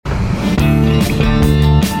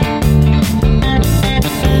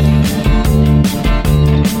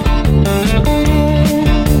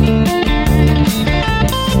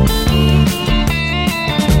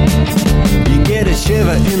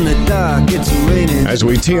As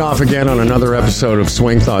we tee off again on another episode of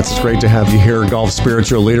Swing Thoughts, it's great to have you here, golf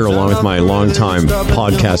spiritual leader, along with my longtime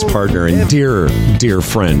podcast partner and dear, dear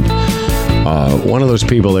friend. One of those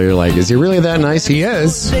people that you're like, is he really that nice? He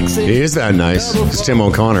is. He is that nice. It's Tim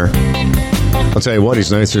O'Connor. I'll tell you what,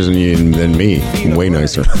 he's nicer than me. Way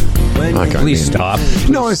nicer. Please stop.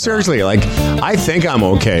 No, seriously, like, I think I'm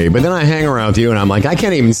okay, but then I hang around with you and I'm like, I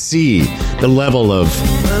can't even see the level of,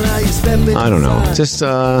 I don't know, just,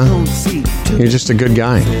 you're just a good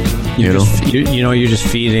guy. You're just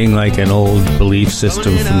feeding like an old belief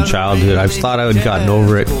system from childhood. I thought I had gotten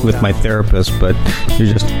over it with my therapist, but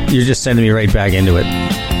you're just sending me right back into it.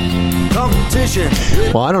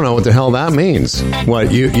 Well, I don't know what the hell that means.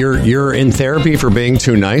 What, you're in therapy for being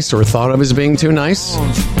too nice, or thought of as being too nice?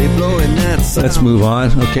 Let's move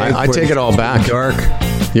on. Okay, I take it all back. Dark.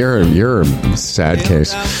 You're a sad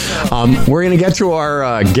case. We're going to get to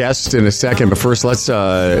our guest in a second, but first let's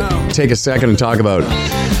take a second and talk about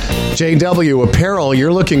JW Apparel.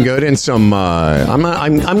 You're looking good in some. I'm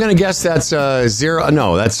going to guess that's zero.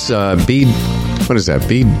 No, that's bead. What is that?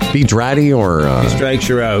 Bead Dratty or strikes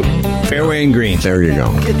you're out. Fairway and green. There you go.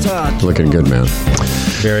 Looking good, man.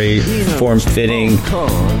 Very form-fitting,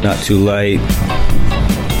 not too light.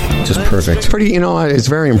 Just perfect. It's pretty, it's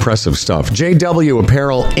very impressive stuff.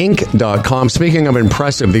 JWApparelInc.com. Speaking of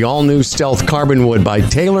impressive, the all-new Stealth Carbon Wood by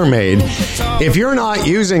TaylorMade. If you're not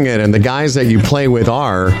using it, and the guys that you play with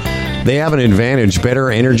are, they have an advantage.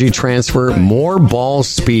 Better energy transfer, more ball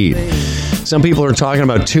speed. Some people are talking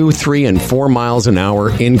about 2, 3, and 4 miles an hour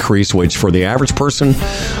increase, which for the average person,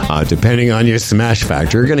 depending on your smash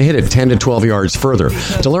factor, you're going to hit it 10 to 12 yards further.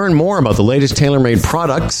 To learn more about the latest TaylorMade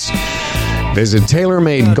products, visit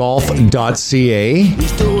TaylorMadeGolf.ca.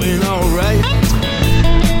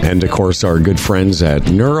 And, of course, our good friends at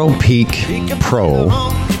NeuroPeak Pro.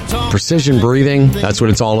 Precision breathing, that's what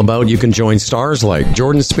it's all about. You can join stars like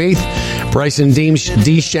Jordan Spieth, Bryson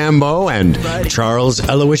DeChambeau, and Charles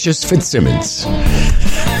Aloysius Fitzsimmons.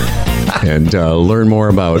 And learn more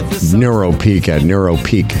about NeuroPeak at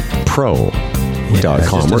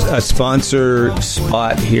neuropeakpro.com. Just a sponsor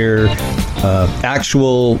spot here.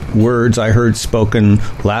 Actual words I heard spoken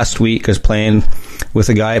last week. I was playing with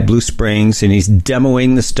a guy at Blue Springs, and he's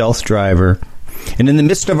demoing the Stealth driver. And in the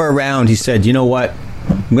midst of our round, he said, you know what?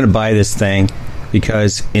 I'm going to buy this thing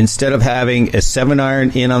because instead of having a 7-iron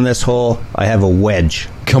in on this hole, I have a wedge.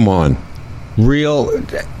 Come on.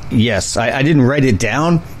 Yes. I didn't write it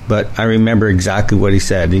down, but I remember exactly what he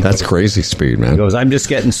said. That's crazy speed, man. He goes, I'm just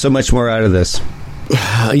getting so much more out of this.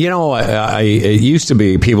 It used to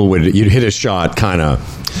be you'd hit a shot kind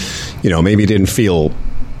of, maybe didn't feel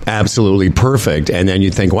absolutely perfect, and then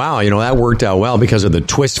you'd think, wow, that worked out well because of the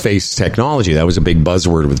twist face technology. That was a big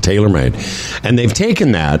buzzword with TaylorMade, and they've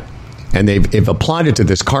taken that and they've applied it to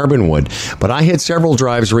this carbon wood. But I hit several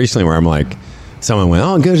drives recently where I'm like, someone went,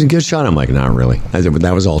 oh, good shot. I'm like, not really.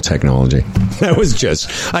 That was all technology. That was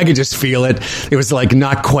I could just feel it. It was like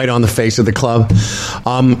not quite on the face of the club.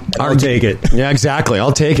 I'll take it. Yeah, exactly.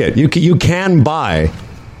 I'll take it. You can buy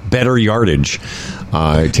better yardage.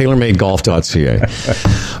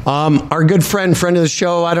 TaylorMadeGolf.ca. Our good friend of the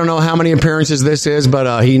show, I don't know how many appearances this is,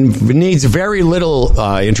 but he needs very little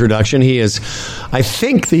introduction. He is, I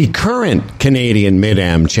think, the current Canadian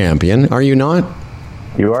Mid-Am champion. Are you not?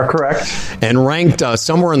 You are correct. And ranked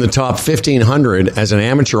somewhere in the top 1,500 as an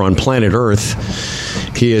amateur on planet Earth.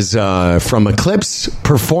 He is from Eclipse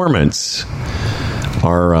Performance,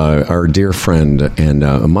 our dear friend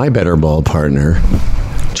and my better ball partner,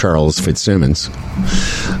 Charles Fitzsimmons.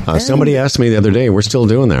 Somebody asked me the other day, we're still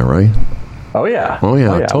doing that, right? Oh, yeah.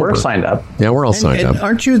 We're signed up. Yeah, we're all signed up.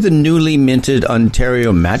 Aren't you the newly minted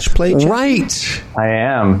Ontario match play champion? Right. I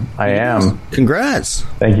am. Congrats.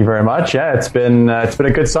 Thank you very much. Yeah, it's been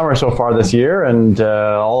a good summer so far this year, and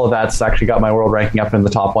all of that's actually got my world ranking up in the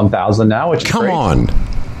top 1,000 now, which is great. Come on.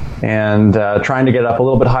 And trying to get up a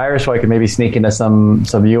little bit higher so I could maybe sneak into some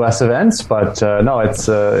U.S. events. But no,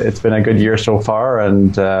 it's been a good year so far,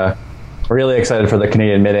 and really excited for the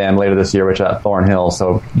Canadian Mid-Am later this year, which is at Thornhill.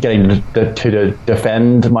 So getting to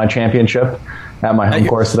defend my championship at my home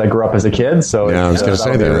course that I grew up as a kid. So yeah, I was going to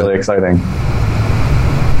say that. Really exciting.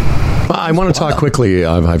 I want to talk quickly.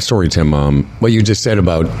 I'm sorry, Tim. What you just said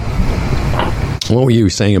about what were you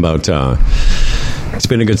saying about? It's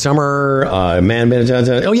been a good summer. Oh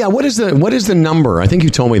yeah, what is the number? I think you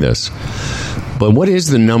told me this, but what is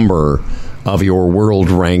the number of your world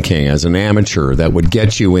ranking as an amateur that would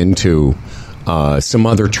get you into some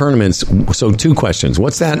other tournaments? So 2 questions.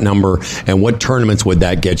 What's that number, and what tournaments would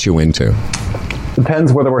that get you into?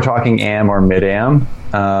 Depends whether we're talking AM or mid-am.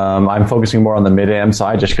 I'm focusing more on the mid-am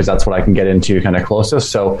side just because that's what I can get into kind of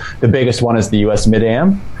closest. So the biggest one is the US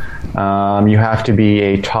mid-am. You have to be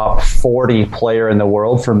a top 40 player in the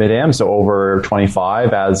world for mid-am, so over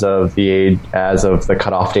 25 as of the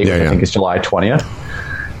cutoff date, which I think is July 20th.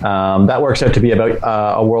 That works out to be about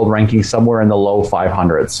a world ranking somewhere in the low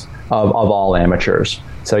 500s of all amateurs.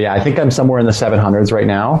 So yeah, I think I'm somewhere in the 700s right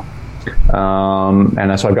now.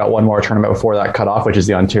 And so I've got one more tournament before that cutoff, which is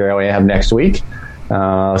the Ontario AM next week.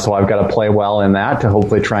 So I've got to play well in that to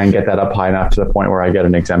hopefully try and get that up high enough to the point where I get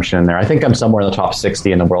an exemption in there. I think I'm somewhere in the top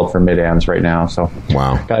 60 in the world for mid-ams right now. So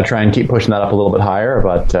wow, got to try and keep pushing that up a little bit higher.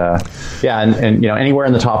 But and anywhere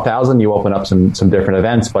in the top 1,000, you open up some different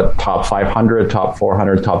events. But top 500, top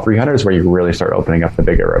 400, top 300 is where you really start opening up the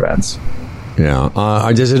bigger events.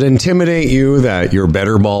 Yeah. Does it intimidate you that your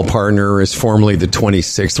better ball partner is formerly the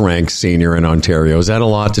 26th ranked senior in Ontario? Is that a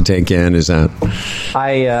lot to take in? Is that?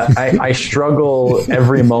 I struggle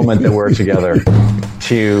every moment that we're together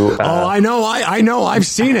to. I know. I've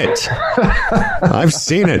seen it. I've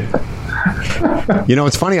seen it.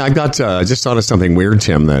 It's funny. I just thought of something weird,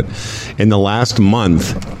 Tim, that in the last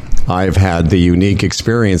month, I've had the unique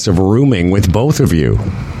experience of rooming with both of you.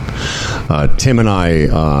 Tim and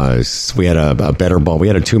I, we had a better ball. We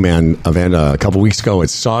had a 2-man event a couple weeks ago at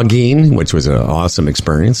Saugeen, which was an awesome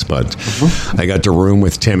experience. But I got to room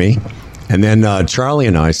with Timmy, and then Charlie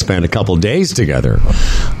and I spent a couple days together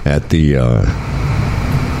at the.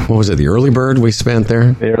 What was it? The Early Bird we spent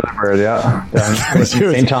there? The Early Bird, yeah.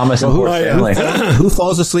 St. Thomas and Port Stanley. Who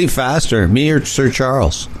falls asleep faster, me or Sir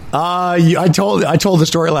Charles? I told the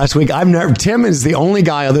story last week. Tim is the only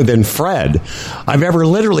guy other than Fred I've ever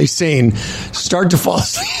literally seen start to fall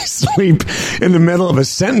asleep in the middle of a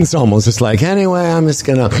sentence almost. It's like, anyway, I'm just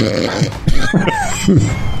going to...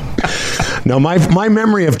 No, my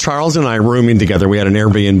memory of Charles and I rooming together, we had an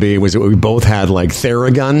Airbnb, was that we both had like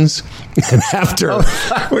Theraguns. And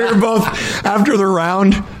we were both, after the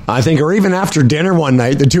round, I think, or even after dinner one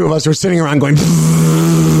night, the two of us were sitting around going...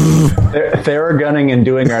 Theragunning and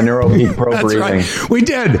doing our NeuroPeak Pro breathing. Right. We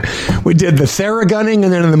did the Theragunning,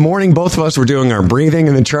 and then in the morning, both of us were doing our breathing.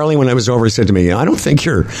 And then Charlie, when I was over, said to me, I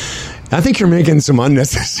think you're making some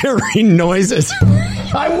unnecessary noises.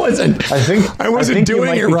 I wasn't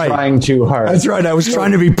doing it right. Trying too hard. That's right. I was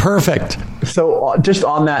trying to be perfect. So just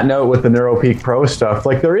on that note with the NeuroPeak Pro stuff,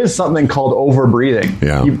 like there is something called over breathing.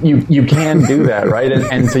 Yeah. You can do that, right?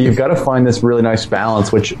 And so you've got to find this really nice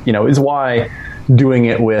balance, which is why doing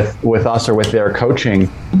it with us or with their coaching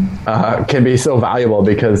can be so valuable,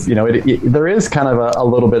 because there is kind of a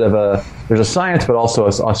little bit of there's a science, but also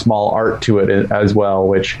a small art to it as well,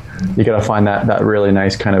 which you got to find that really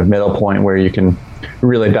nice kind of middle point where you can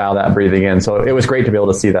really dial that breathing in. So it was great to be able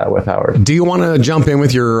to see that with Howard. Do you want to jump in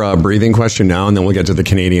with your breathing question now, and then we'll get to the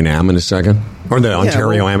Canadian Am in a second, or the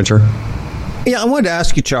Ontario Amateur? Yeah, I wanted to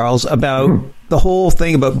ask you, Charles, about the whole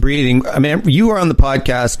thing about breathing. I mean, you were on the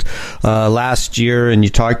podcast last year and you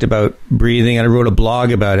talked about breathing, and I wrote a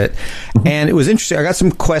blog about it. And it was interesting. I got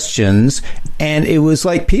some questions, and it was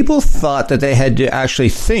like people thought that they had to actually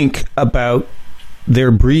think about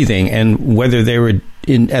their breathing and whether they were,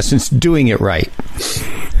 in essence, doing it right.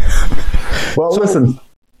 Well, listen,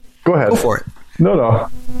 go ahead. Go for it. No.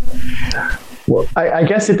 Well, I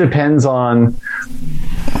guess it depends on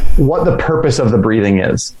what the purpose of the breathing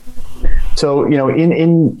is. So,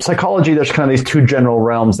 in psychology, there's kind of these two general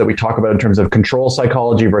realms that we talk about in terms of control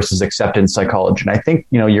psychology versus acceptance psychology. And I think,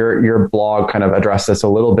 your blog kind of addressed this a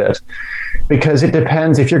little bit, because it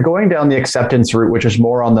depends. If you're going down the acceptance route, which is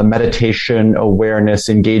more on the meditation, awareness,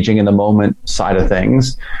 engaging in the moment side of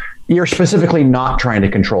things, you're specifically not trying to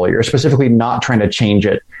control it. You're specifically not trying to change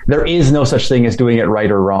it. There is no such thing as doing it right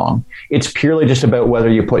or wrong. It's purely just about whether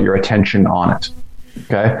you put your attention on it.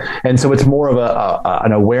 Okay. And so it's more of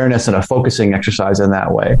an awareness and a focusing exercise in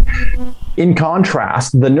that way. In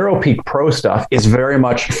contrast, the NeuroPeak Pro stuff is very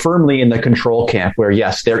much firmly in the control camp, where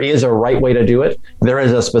yes, there is a right way to do it. There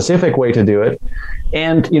is a specific way to do it.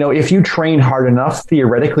 And, if you train hard enough,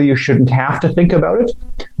 theoretically, you shouldn't have to think about it.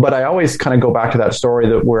 But I always kind of go back to that story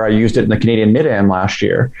where I used it in the Canadian Mid-Am last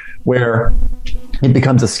year, where it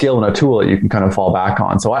becomes a skill and a tool that you can kind of fall back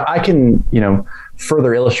on. So I can,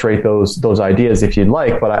 further illustrate those ideas if you'd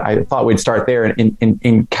like, but I thought we'd start there in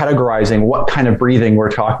categorizing what kind of breathing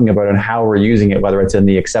we're talking about and how we're using it, whether it's in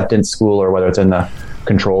the acceptance school or whether it's in the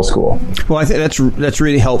control school. Well, I think that's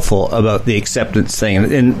really helpful about the acceptance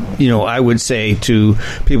thing. And I would say to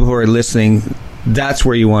people who are listening, that's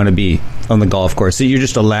where you want to be on the golf course. So you're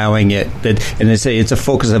just allowing it, and they say it's a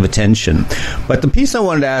focus of attention. But the piece I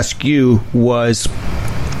wanted to ask you was,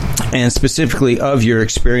 and specifically of your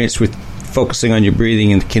experience with focusing on your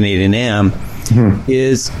breathing in the Canadian Am,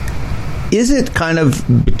 is it kind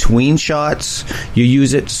of between shots? You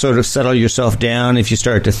use it to sort of settle yourself down if you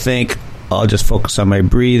start to think, I'll just focus on my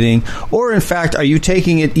breathing? Or, in fact, are you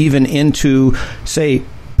taking it even into, say,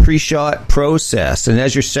 pre-shot process, and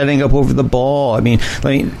as you're setting up over the ball? I mean,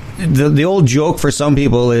 the old joke for some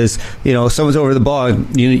people is, someone's over the ball,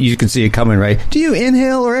 you can see it coming, right? Do you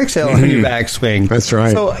inhale or exhale on your backswing? That's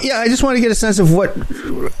right. So, I just want to get a sense of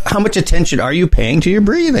how much attention are you paying to your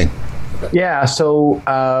breathing? Yeah, so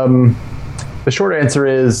the short answer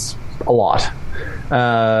is a lot.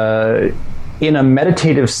 In a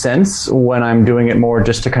meditative sense, when I'm doing it more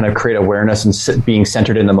just to kind of create awareness and being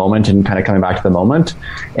centered in the moment and kind of coming back to the moment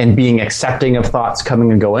and being accepting of thoughts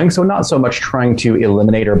coming and going. So not so much trying to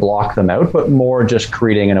eliminate or block them out, but more just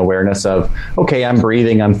creating an awareness of, okay, I'm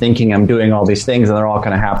breathing, I'm thinking, I'm doing all these things, and they're all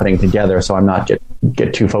kind of happening together. So I'm not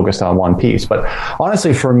get too focused on one piece. But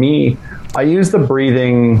honestly, for me, I use the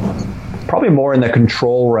breathing probably more in the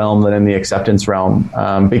control realm than in the acceptance realm,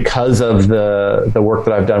 because of the work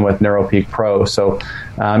that I've done with NeuroPeak Pro. So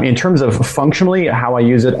in terms of functionally how I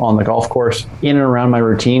use it on the golf course, in and around my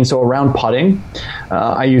routine, so around putting,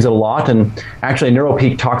 I use it a lot. And actually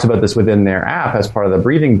NeuroPeak talks about this within their app as part of the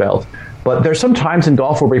breathing belt. But there's some times in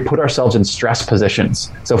golf where we put ourselves in stress positions.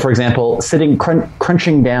 So for example, sitting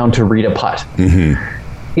crunching down to read a putt.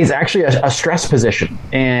 Is actually a stress position,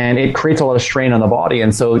 and it creates a lot of strain on the body,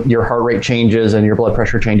 and so your heart rate changes and your blood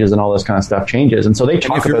pressure changes and all this kind of stuff changes. And so they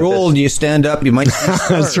talk about this. If you're old, you stand up, you might.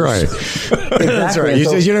 That's right. Exactly. That's right.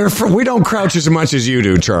 So, we don't crouch as much as you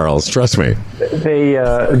do, Charles. Trust me. They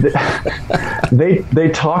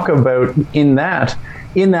talk about in that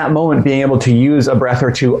moment being able to use a breath or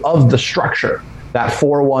two of the structure, that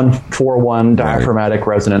 4-1-4-1 diaphragmatic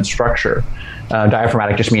resonance structure.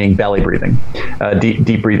 Diaphragmatic just meaning belly breathing,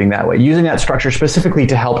 deep breathing that way. Using that structure specifically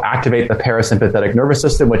to help activate the parasympathetic nervous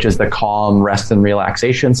system, which is the calm, rest, and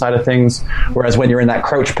relaxation side of things. Whereas when you're in that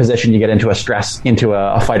crouch position, you get into a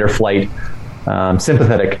fight or flight,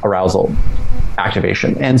 sympathetic arousal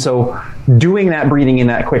activation. And so doing that breathing in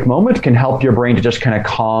that quick moment can help your brain to just kind of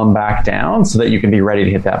calm back down so that you can be ready to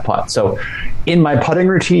hit that putt. So in my putting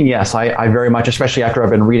routine, yes, I very much, especially after I've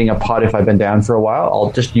been reading a putt, if I've been down for a while,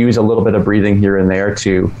 I'll just use a little bit of breathing here and there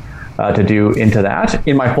to do into that.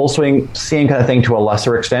 In my full swing, same kind of thing to a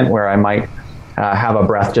lesser extent, where I might have a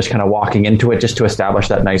breath just kind of walking into it just to establish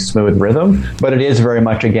that nice smooth rhythm. But it is very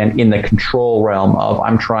much, again, in the control realm of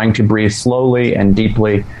I'm trying to breathe slowly and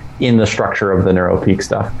deeply in the structure of the NeuroPeak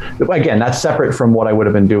stuff. Again, that's separate from what I would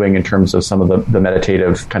have been doing in terms of some of the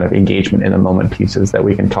meditative kind of engagement in the moment pieces that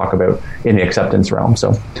we can talk about in the acceptance realm.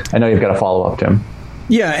 So I know you've got a follow-up, Tim.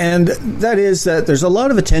 Yeah, and that is that there's a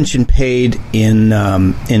lot of attention paid in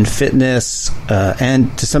fitness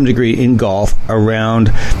and to some degree in golf around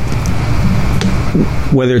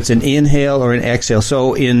whether it's an inhale or an exhale.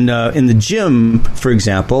 So in the gym, for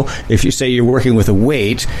example, if you say you're working with a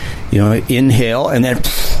weight, inhale and then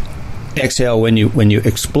exhale when you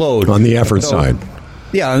explode. On the effort side.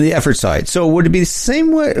 Yeah, on the effort side. So would it be the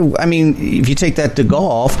same way? I mean, if you take that to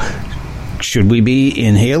golf, should we be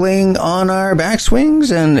inhaling on our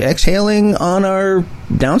backswings and exhaling on our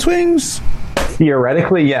downswings?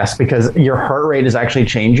 Theoretically, yes, because your heart rate is actually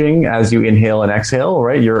changing as you inhale and exhale,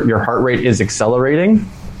 right? Your heart rate is accelerating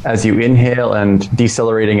as you inhale and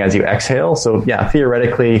decelerating as you exhale. So yeah,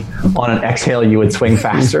 theoretically, on an exhale, you would swing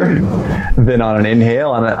faster than on an inhale.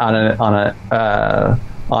 On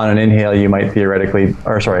an inhale, you might theoretically,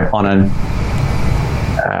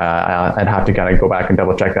 I'd have to kind of go back and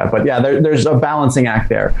double check that. But yeah, there's a balancing act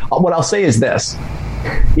there. What I'll say is this.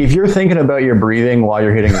 If you're thinking about your breathing while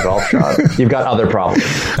you're hitting a golf shot, you've got other problems.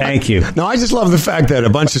 Thank you. No, I just love the fact that a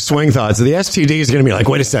bunch of swing thoughts, the STD is going to be like,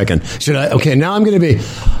 wait a second, now I'm going to be,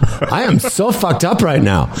 I am so fucked up right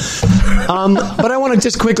now. But I want to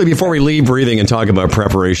just quickly, before we leave breathing and talk about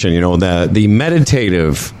preparation, the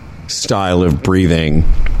meditative style of breathing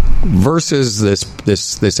versus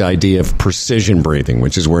this idea of precision breathing,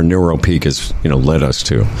 which is where NeuroPeak has led us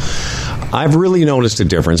to. I've really noticed a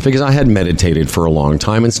difference because I had meditated for a long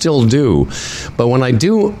time and still do. But when I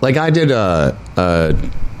do, like I did a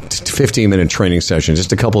 15-minute training session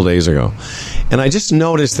just a couple of days ago, and I just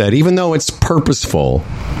noticed that even though it's purposeful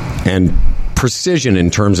and precision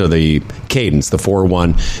in terms of the cadence, the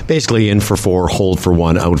 4-1, basically in for 4, hold for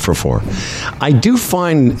 1, out for 4. I do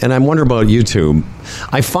find, and I wonder about you too,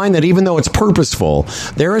 I find that even though it's purposeful,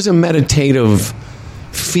 there is a meditative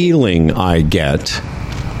feeling I get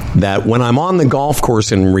that when I'm on the golf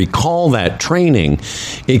course and recall that training,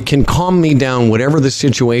 it can calm me down whatever the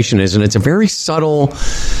situation is. And it's a very subtle,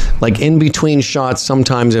 like in between shots,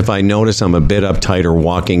 sometimes if I notice I'm a bit uptight or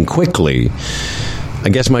walking quickly, I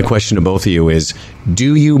guess my question to both of you is,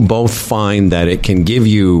 do you both find that it can give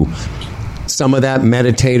you some of that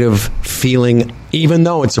meditative feeling, even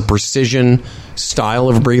though it's a precision style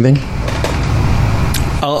of breathing?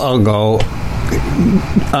 I'll go.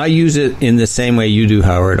 I use it in the same way you do,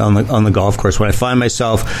 Howard, on the golf course. When I find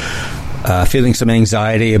myself feeling some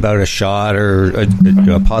anxiety about a shot or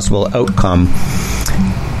a possible outcome,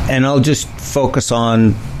 and I'll just focus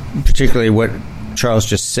on particularly what Charles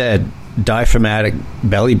just said, diaphragmatic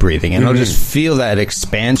belly breathing, and I'll just feel that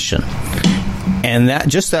expansion. And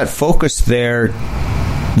that focus there,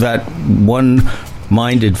 that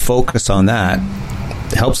one-minded focus on that,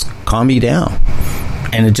 helps calm me down.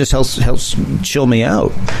 And it just helps chill me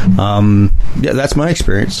out. That's my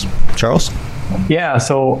experience. Charles? Yeah,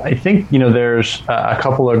 so I think, there's a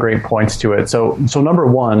couple of great points to it. So number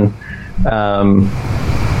one,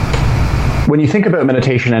 when you think about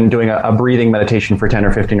meditation and doing a breathing meditation for 10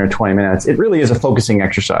 or 15 or 20 minutes, it really is a focusing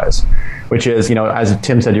exercise, which is, as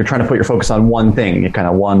Tim said, you're trying to put your focus on one thing. You're kind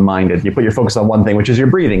of one-minded. You put your focus on one thing, which is your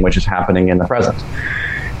breathing, which is happening in the present.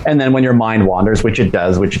 And then when your mind wanders, which it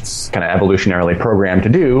does, which it's kind of evolutionarily programmed to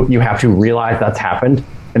do, you have to realize that's happened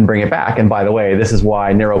and bring it back. And by the way, this is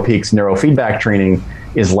why NeuroPeak's neurofeedback training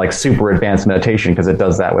is like super advanced meditation, because it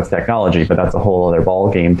does that with technology, but that's a whole other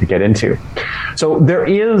ball game to get into. So there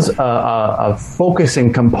is a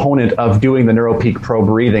focusing component of doing the NeuroPeak Pro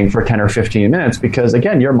breathing for 10 or 15 minutes, because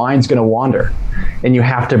again, your mind's going to wander and you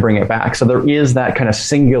have to bring it back. So there is that kind of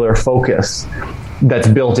singular focus that's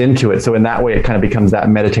built into it. So in that way, it kind of becomes that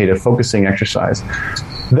meditative focusing exercise.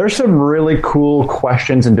 There's some really cool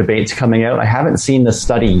questions and debates coming out. I haven't seen the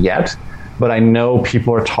study yet, but I know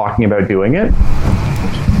people are talking about doing it.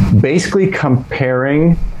 Basically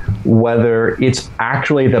comparing whether it's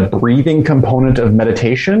actually the breathing component of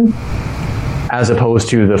meditation as opposed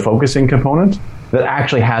to the focusing component that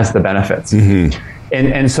actually has the benefits.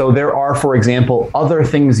 And so there are, for example, other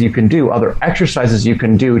things you can do, other exercises you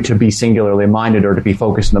can do to be singularly minded or to be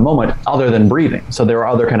focused in the moment other than breathing. So there are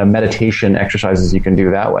other kind of meditation exercises you can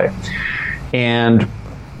do that way. And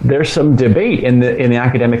there's some debate in the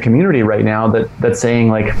academic community right now that's saying,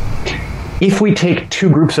 like, if we take two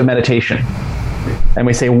groups of meditation and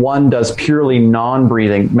we say one does purely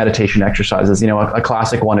non-breathing meditation exercises, a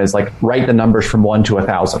classic one is like write the numbers from 1 to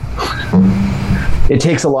 1,000. It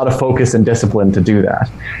takes a lot of focus and discipline to do that.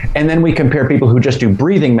 And then we compare people who just do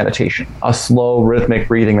breathing meditation, a slow rhythmic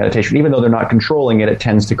breathing meditation. Even though they're not controlling it, it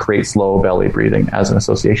tends to create slow belly breathing as an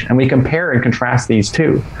association. And we compare and contrast these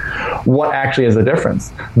two. What actually is the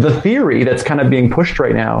difference? The theory that's kind of being pushed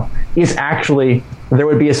right now is actually there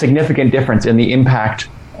would be a significant difference in the impact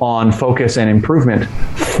on focus and improvement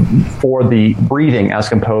for the breathing as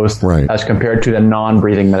compared to the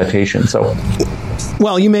non-breathing meditation. So,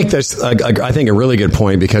 well, you make this, I think, a really good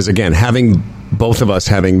point, because again, both of us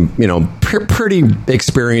having, pretty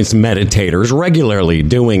experienced meditators regularly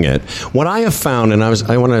doing it. What I have found, and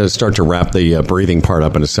I want to start to wrap the breathing part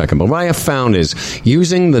up in a second, but what I have found is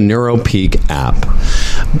using the NeuroPeak app.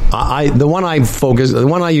 The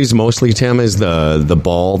one I use mostly, Tim, is the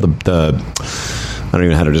ball, I don't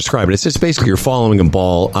even know how to describe it. It's just basically you're following a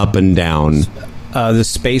ball up and down. The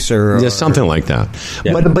spacer. Yeah, something like that.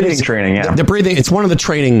 Yeah, but the breathing training, yeah. The breathing, it's one of the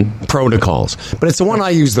training protocols, but it's the one I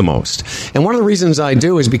use the most. And one of the reasons I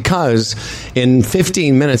do is because in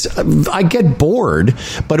 15 minutes, I get bored,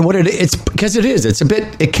 but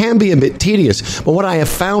it can be a bit tedious. But what I have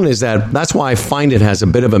found is that's why I find it has a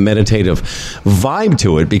bit of a meditative vibe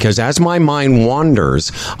to it, because as my mind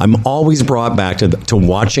wanders, I'm always brought back to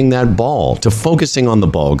watching that ball, to focusing on the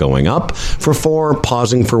ball going up for 4,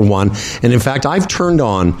 pausing for 1. And in fact, I've turned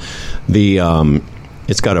on the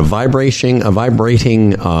it's got a vibrating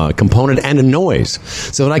component and a noise,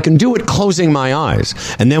 so that I can do it closing my eyes.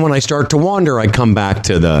 And then when I start to wander, I come back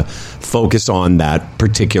to the focus on that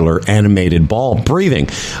particular animated ball breathing.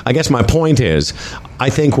 I guess my point is, I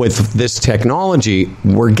think with this technology,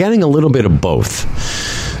 we're getting a little bit of both.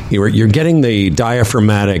 You're getting the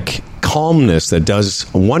diaphragmatic calmness that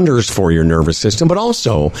does wonders for your nervous system, but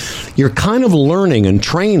also you're kind of learning and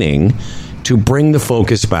training to bring the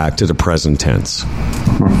focus back to the present tense.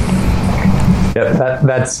 Yeah,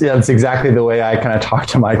 that's exactly the way I kind of talk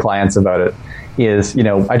to my clients about it. Is,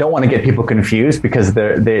 I don't want to get people confused, because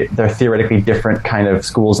they're theoretically different kind of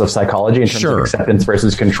schools of psychology in terms of acceptance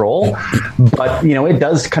versus control. But, it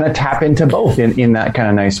does kind of tap into both in that kind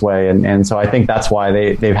of nice way. And so I think that's why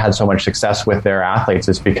they've had so much success with their athletes,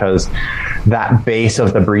 is because that base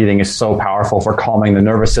of the breathing is so powerful for calming the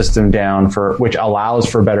nervous system down, which allows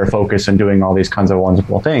for better focus and doing all these kinds of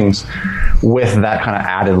wonderful things, with that kind of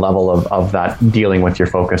added level of that dealing with your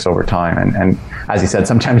focus over time. And as you said,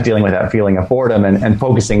 sometimes dealing with that feeling of boredom boredom and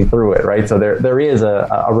focusing through it, right? So there is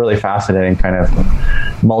a really fascinating kind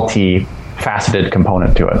of multi-faceted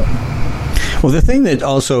component to it. Well, the thing that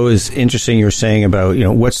also is interesting, you're saying about,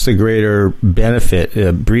 what's the greater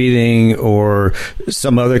benefit, breathing or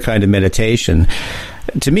some other kind of meditation?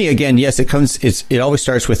 To me, again, yes, it always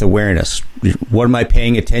starts with awareness. What am I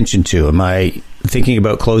paying attention to? Am I thinking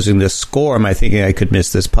about closing this score? Am I thinking I could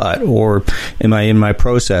miss this putt? Or am I in my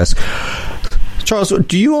process? Charles,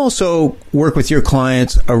 do you also work with your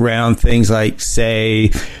clients around things like, let's say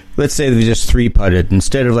they just 3-putted,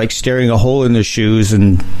 instead of like staring a hole in their shoes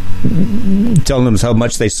and telling them how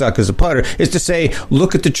much they suck as a putter, is to say,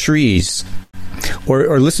 look at the trees,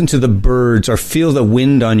 or listen to the birds, or feel the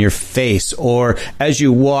wind on your face, or as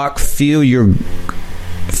you walk, feel your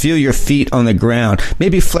feet on the ground.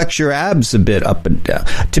 Maybe flex your abs a bit up and down.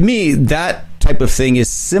 To me, that type of thing is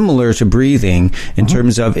similar to breathing in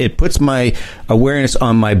terms of it puts my awareness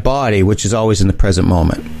on my body, which is always in the present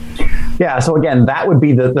moment. Yeah. So again, that would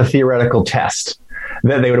be the theoretical test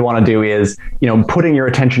that they would want to do is, putting your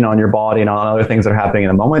attention on your body and on other things that are happening in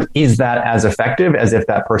the moment. Is that as effective as if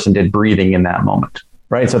that person did breathing in that moment?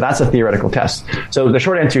 Right. So that's a theoretical test. So the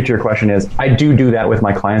short answer to your question is I do that with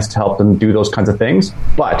my clients to help them do those kinds of things,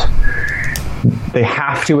 but they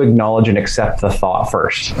have to acknowledge and accept the thought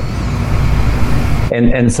first.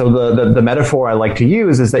 And so the metaphor I like to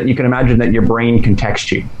use is that you can imagine that your brain can text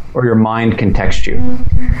you or your mind can text you.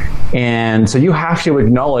 And so you have to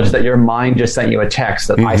acknowledge that your mind just sent you a text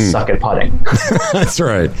that I suck at putting. That's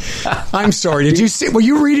right. I'm sorry. Were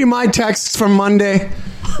you reading my texts from Monday?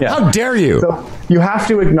 Yeah. How dare you? So you have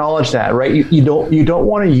to acknowledge that, right? You don't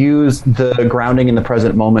want to use the grounding in the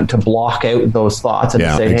present moment to block out those thoughts and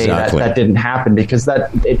say, hey, that didn't happen, because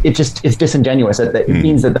it's disingenuous. It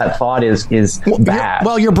means that thought is bad.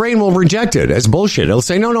 Well, your brain will reject it as bullshit. It'll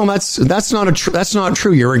say, no, that's not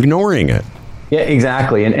true. You're ignoring it. Yeah,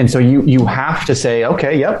 exactly. And so you have to say,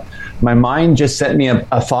 okay, yep, my mind just sent me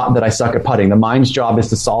a thought that I suck at putting. The mind's job is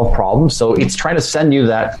to solve problems. So it's trying to send you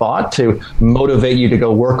that thought to motivate you to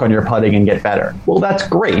go work on your putting and get better. Well, that's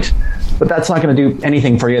great, but that's not going to do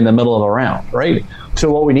anything for you in the middle of the round, right?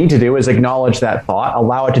 So what we need to do is acknowledge that thought,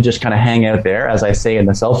 allow it to just kind of hang out there, as I say in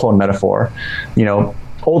the cell phone metaphor.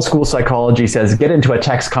 Old school psychology says, get into a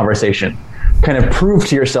text conversation. Kind of prove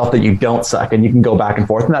to yourself that you don't suck, and you can go back and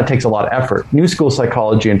forth, and that takes a lot of effort. New school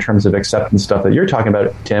psychology, in terms of acceptance stuff that you're talking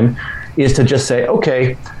about, Tim, is to just say,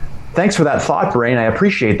 okay, thanks for that thought, brain. I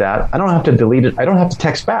appreciate that. I don't have to delete it. I don't have to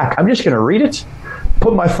text back. I'm just going to read it,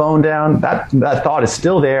 put my phone down. That thought is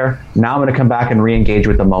still there. Now I'm going to come back and re-engage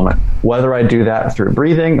with the moment. Whether I do that through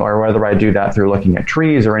breathing or whether I do that through looking at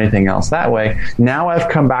trees or anything else that way, now I've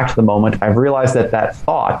come back to the moment. I've realized that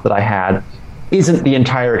thought that I had isn't the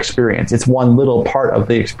entire experience. It's one little part of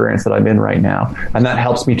the experience that I'm in right now. And that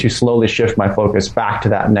helps me to slowly shift my focus back to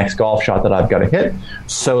that next golf shot that I've got to hit,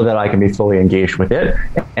 so that I can be fully engaged with it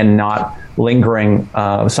and not lingering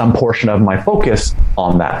some portion of my focus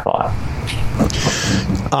on that thought.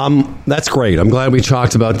 That's great. I'm glad we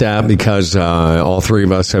talked about that, because all three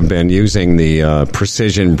of us have been using the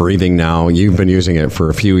precision breathing now. You've been using it for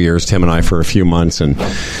a few years, Tim and I for a few months. And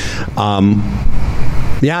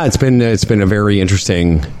yeah, it's been a very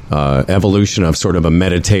interesting evolution of sort of a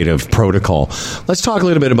meditative protocol. Let's talk a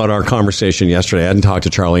little bit about our conversation yesterday. I hadn't talked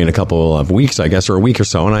to Charlie in a couple of weeks, I guess, or a week or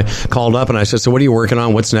so, and I called up and I said, so what are you working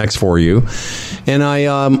on? What's next for you? And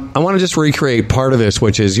I want to just recreate part of this,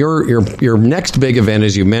 which is your next big event,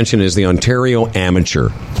 as you mentioned, is the Ontario Amateur.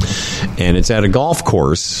 And it's at a golf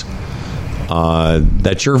course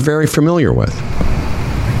that you're very familiar with.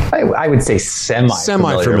 I would say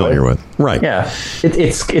semi-familiar with. Right. Yeah.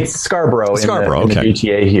 It's Scarborough in the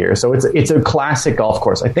GTA here. So it's a classic golf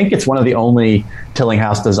course. I think it's one of the only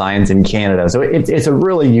Tillinghast designs in Canada. So it's a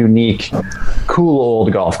really unique, cool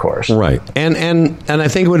old golf course. Right. And I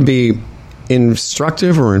think it would be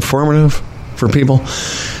instructive or informative for people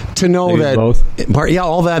to know maybe that both.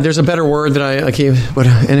 All that. There's a better word that I can't, but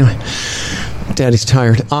anyway, Daddy's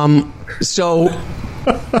tired. So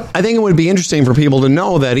I think it would be interesting for people to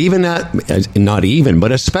know that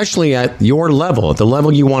but especially at your level, at the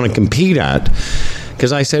level you want to compete at.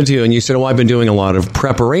 Because I said to you, and you said, I've been doing a lot of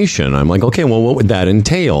preparation. I'm like, okay, well, what would that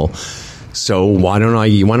entail? So why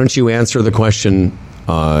don't you answer the question,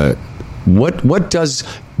 what does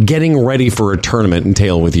getting ready for a tournament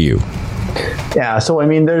entail with you? Yeah, so I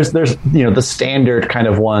mean, there's the standard kind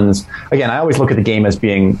of ones. Again, I always look at the game as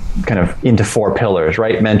being kind of into four pillars,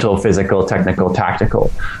 right? Mental, physical, technical, tactical.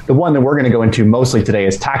 The one that we're going to go into mostly today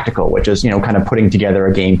is tactical, which is kind of putting together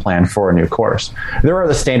a game plan for a new course. There are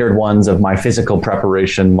the standard ones of my physical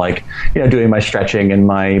preparation, like doing my stretching and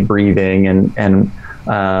my breathing and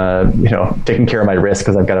taking care of my wrist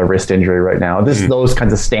because I've got a wrist injury right now. Those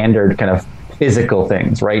kinds of standard kind of physical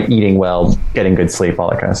things, right? Eating well, getting good sleep,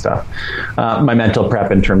 all that kind of stuff. My mental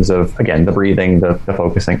prep in terms of, again, the breathing, the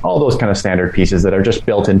focusing, all those kind of standard pieces that are just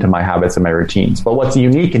built into my habits and my routines. But what's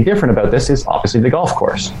unique and different about this is obviously the golf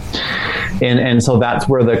course. And so that's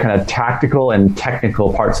where the kind of tactical and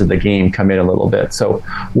technical parts of the game come in a little bit. So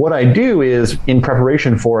what I do is, in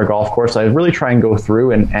preparation for a golf course, I really try and go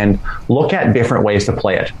through and look at different ways to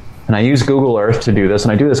play it. And I use Google Earth to do this,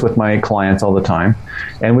 and I do this with my clients all the time.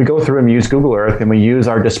 And we go through and use Google Earth, and we use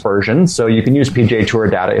our dispersion. So you can use PGA Tour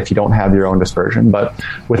data if you don't have your own dispersion. But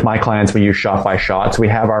with my clients, we use shot by shot. So we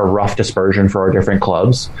have our rough dispersion for our different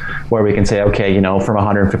clubs, where we can say, okay, from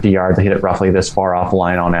 150 yards, I hit it roughly this far off the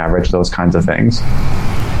line on average, those kinds of things.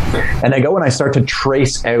 And I go and I start to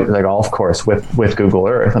trace out the golf course with Google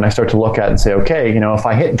Earth, and I start to look at it and say, okay, if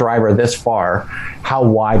I hit driver this far, how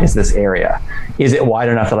wide is this area? Is it wide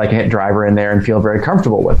enough that I can hit driver in there and feel very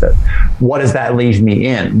comfortable with it? What does that leave me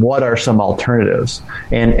in? What are some alternatives?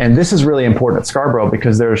 And this is really important at Scarborough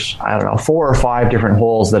because there's, 4 or 5 different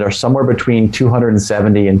holes that are somewhere between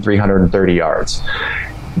 270 and 330 yards.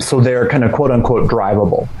 So they're kind of quote unquote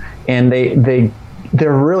drivable. And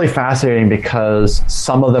they're really fascinating because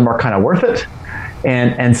some of them are kind of worth it,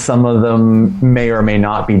 and some of them may or may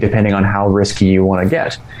not be, depending on how risky you want to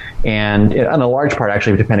get. And in a large part,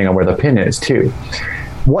 actually, depending on where the pin is, too.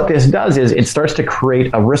 What this does is it starts to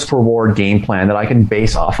create a risk-reward game plan that I can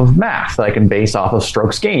base off of math, that I can base off of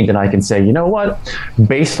strokes gained. And I can say, you know what,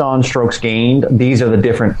 based on strokes gained, these are the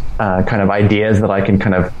different kind of ideas that I can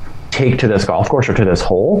kind of take to this golf course or to this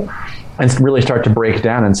hole, and really start to break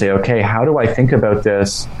down and say, okay, how do I think about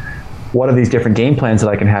this? What are these different game plans that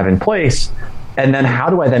I can have in place? And then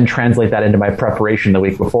how do I then translate that into my preparation the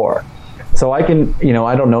week before? So I can,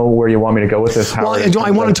 I don't know where you want me to go with this. Howard. Well,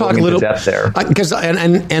 I want to talk a little depth there because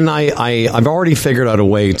I've already figured out a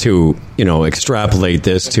way to extrapolate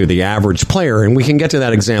this to the average player, and we can get to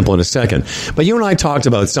that example in a second. But you and I talked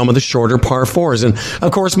about some of the shorter par fours, and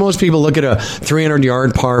of course, most people look at a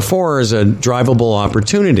 300-yard par four as a drivable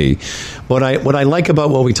opportunity. What I like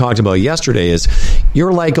about what we talked about yesterday is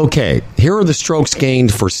you're like, okay, here are the strokes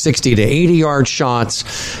gained for 60 to 80-yard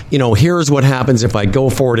shots. Here's what happens if I go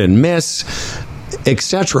for it and miss,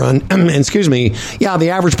 etc. And excuse me,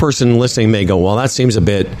 the average person listening may go, well, that seems a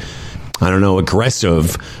bit,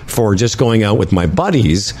 aggressive for just going out with my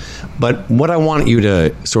buddies. But what I want you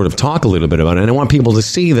to sort of talk a little bit about, and I want people to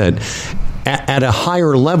see that at a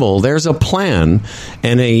higher level, there's a plan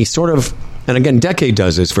and a sort of, and again, Decade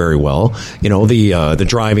does this very well, the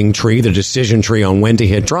driving tree, the decision tree on when to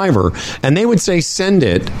hit driver. And they would say, send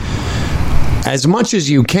it as much as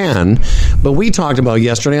you can. But we talked about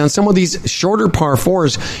yesterday on some of these shorter par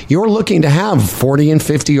fours, you're looking to have 40 and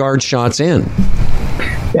 50-yard shots in.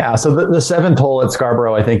 Yeah, so the 7th hole at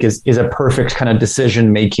Scarborough, I think, is a perfect kind of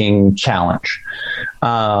decision-making challenge.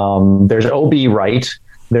 There's OB right.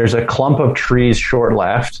 There's a clump of trees short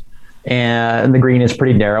left. And the green is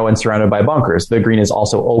pretty narrow and surrounded by bunkers. The green is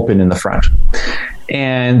also open in the front.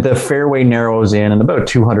 And the fairway narrows in about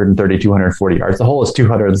 230, 240 yards. The hole is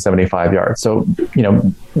 275 yards. So,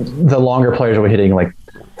 the longer players will be hitting like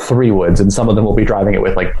 3 woods, and some of them will be driving it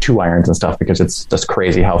with like 2 irons and stuff, because it's just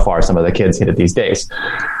crazy how far some of the kids hit it these days.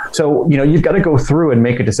 So, you've got to go through and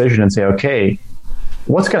make a decision and say, okay,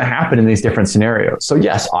 what's going to happen in these different scenarios? So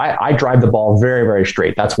yes, I drive the ball very, very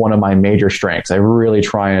straight. That's one of my major strengths. I really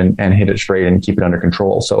try and hit it straight and keep it under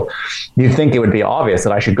control. So you'd think it would be obvious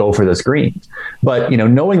that I should go for this green. But,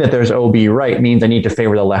 knowing that there's OB right means I need to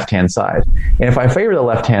favor the left-hand side. And if I favor the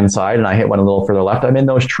left-hand side and I hit one a little further left, I'm in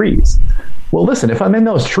those trees. Well, listen, if I'm in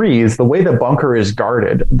those trees, the way the bunker is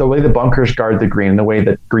guarded, the way the bunkers guard the green, the way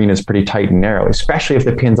that green is pretty tight and narrow, especially if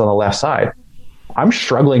the pin's on the left side, I'm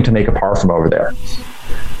struggling to make a par from over there.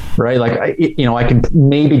 Right? Like, I can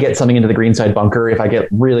maybe get something into the green side bunker. If I get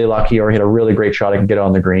really lucky or hit a really great shot, I can get it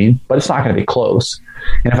on the green, but it's not going to be close.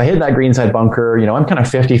 And if I hit that green side bunker, I'm kind of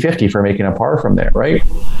 50-50 for making a par from there, right?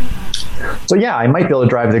 So yeah, I might be able to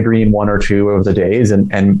drive the green 1 or 2 of the days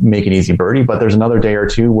and make an easy birdie, but there's another day or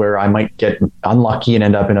 2 where I might get unlucky and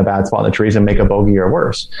end up in a bad spot in the trees and make a bogey or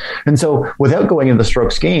worse. And so without going into the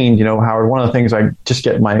strokes gained, Howard, one of the things I just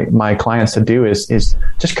get my clients to do is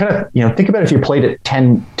just kind of, think about if you played at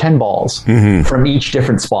 10 balls from each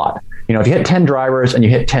different spot. If you hit 10 drivers and you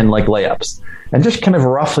hit 10 like layups, and just kind of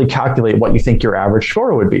roughly calculate what you think your average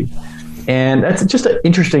score would be. And that's just an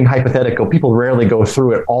interesting hypothetical. People rarely go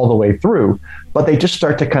through it all the way through, but they just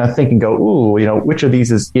start to kind of think and go, ooh, which of these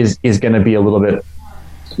is going to be a little bit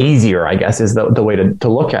easier, I guess, is the way to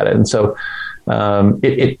look at it. And so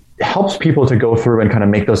helps people to go through and kind of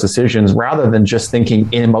make those decisions rather than just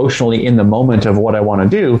thinking emotionally in the moment of what I want to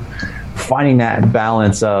do, finding that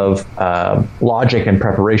balance of logic and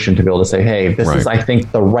preparation to be able to say, hey, this is, I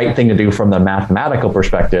think, the right thing to do from the mathematical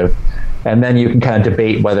perspective. And then you can kind of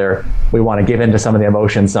debate whether we want to give into some of the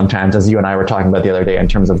emotions sometimes, as you and I were talking about the other day, in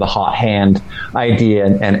terms of the hot hand idea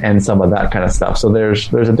and some of that kind of stuff. So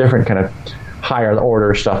there's a different kind of higher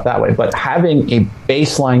order stuff that way. But having a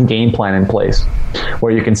baseline game plan in place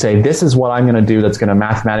where you can say, this is what I'm going to do that's going to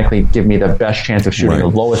mathematically give me the best chance of shooting the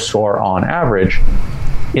lowest score on average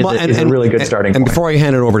is a really good starting point. And before I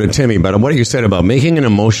hand it over to Timmy, but what you said about making an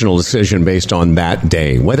emotional decision based on that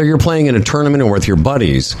day, whether you're playing in a tournament or with your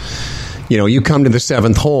buddies, you come to the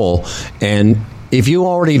 7th hole, and if you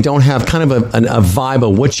already don't have kind of a vibe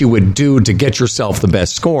of what you would do to get yourself the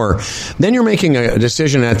best score, then you're making a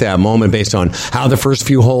decision at that moment based on how the first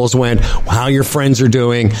few holes went, how your friends are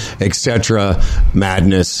doing, etc.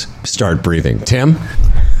 Madness. Start breathing. Tim?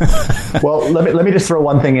 Well, let me just throw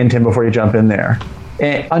one thing in, Tim, before you jump in there.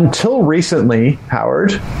 Until recently,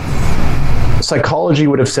 Howard, psychology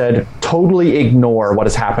would have said totally ignore what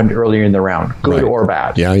has happened earlier in the round, good or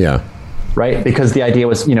bad. Yeah. Right? Because the idea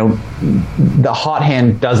was, the hot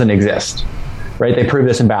hand doesn't exist. Right? They prove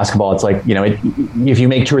this in basketball. It's like, if you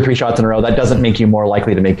make 2 or 3 shots in a row, that doesn't make you more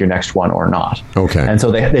likely to make your next one or not. Okay. And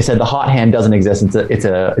so they said the hot hand doesn't exist. It's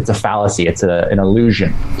a fallacy. It's an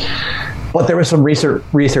illusion. But there was some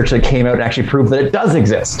research that came out and actually proved that it does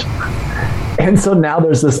exist. And so now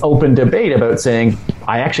there's this open debate about saying,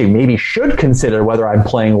 I actually maybe should consider whether I'm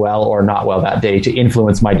playing well or not well that day to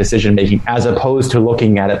influence my decision making, as opposed to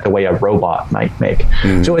looking at it the way a robot might make.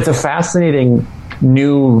 Mm. So it's a fascinating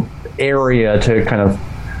new area to kind of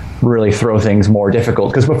really throw things more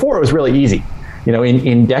difficult, because before it was really easy.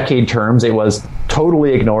 In decade terms, it was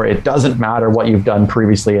totally ignore. It doesn't matter what you've done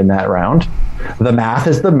previously in that round. The math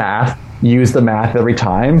is the math. Use the math every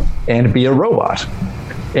time and be a robot.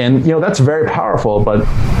 And, that's very powerful, but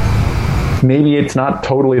maybe it's not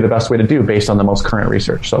totally the best way to do based on the most current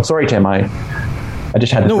research. So sorry, Tim, I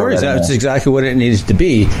just had to. No worries. That's exactly what it needs to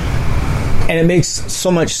be. And it makes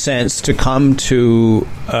so much sense to come to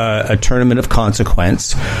a tournament of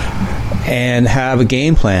consequence and have a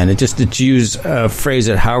game plan. It just, to use a phrase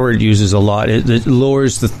that Howard uses a lot, it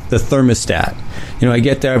lowers the thermostat. I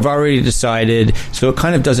get there, I've already decided, so it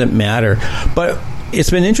kind of doesn't matter. But it's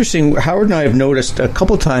been interesting. Howard and I have noticed a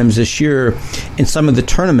couple times this year in some of the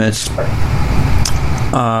tournaments,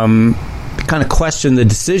 kind of question the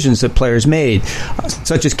decisions that players made,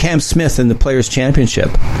 such as Cam Smith in the Players' Championship.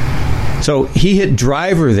 So he hit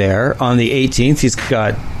driver there on the 18th. He's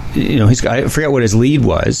got, I forget what his lead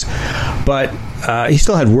was, but he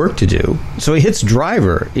still had work to do. So he hits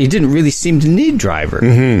driver. He didn't really seem to need driver.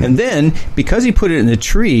 Mm-hmm. And then, because he put it in the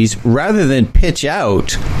trees, rather than pitch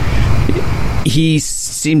out, he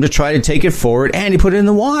seemed to try to take it forward, and he put it in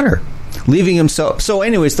the water, leaving himself. So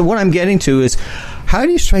anyways, what I'm getting to is, how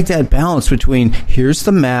do you strike that balance between here's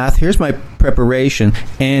the math, here's my preparation,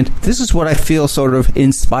 and this is what I feel sort of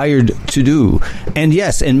inspired to do? And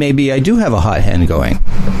yes, and maybe I do have a hot hand going.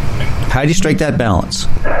 How do you strike that balance?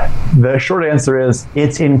 The short answer is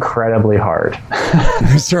it's incredibly hard.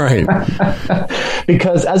 That's right.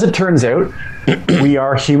 Because as it turns out, we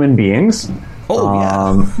are human beings.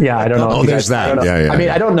 Oh, yeah. I don't know. Oh, there's that. I mean,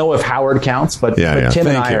 I don't know if Howard counts, but Tim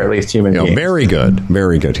and I are at least human beings. Very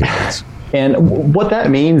good humans. And what that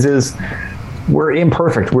means is we're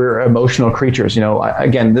imperfect. We're emotional creatures.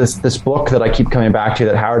 Again, this book that I keep coming back to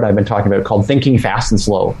that Howard and I have been talking about, called Thinking Fast and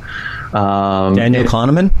Slow. Daniel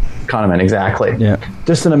Kahneman? Kahneman, exactly. Yeah.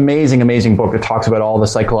 Just an amazing, amazing book that talks about all the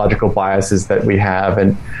psychological biases that we have.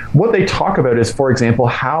 And what they talk about is, for example,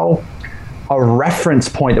 how a reference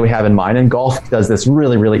point that we have in mind, and golf does this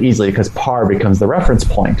really, really easily because par becomes the reference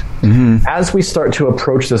point. Mm-hmm. As we start to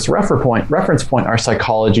approach this reference point, our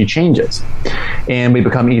psychology changes, and we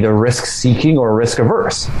become either risk-seeking or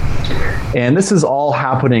risk-averse. And this is all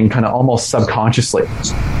happening kind of almost subconsciously.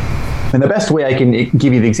 And the best way I can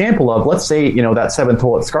give you the example of, let's say, that 7th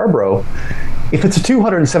hole at Scarborough, if it's a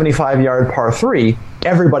 275-yard par 3,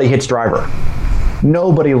 everybody hits driver.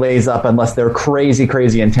 Nobody lays up unless they're crazy,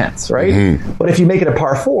 crazy intense, right? Mm-hmm. But if you make it a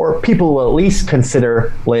par 4, people will at least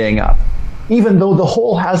consider laying up, even though the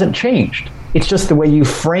hole hasn't changed. It's just the way you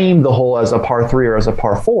frame the hole as a par 3 or as a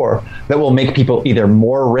par 4 that will make people either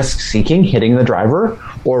more risk-seeking, hitting the driver,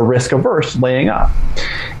 or risk-averse, laying up.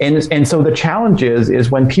 And so the challenge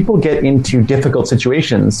is when people get into difficult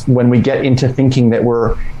situations, when we get into thinking that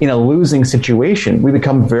we're in a losing situation, we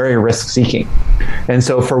become very risk-seeking. And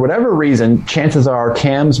so for whatever reason, chances are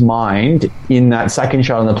Cam's mind in that second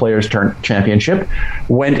shot in the Players' Championship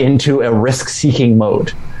went into a risk-seeking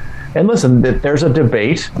mode. And listen, there's a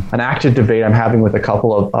debate, an active debate I'm having with a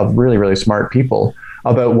couple of really, really smart people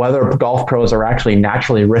about whether golf pros are actually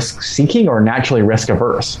naturally risk-seeking or naturally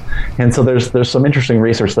risk-averse. And so there's some interesting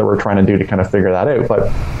research that we're trying to do to kind of figure that out. But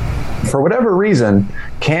for whatever reason,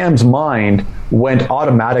 Cam's mind went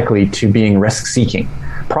automatically to being risk-seeking,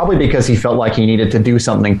 probably because he felt like he needed to do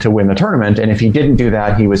something to win the tournament. And if he didn't do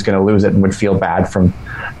that, he was going to lose it and would feel bad from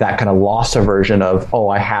that kind of loss aversion of,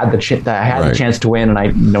 I had the chance to win and I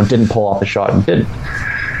didn't pull off the shot and didn't.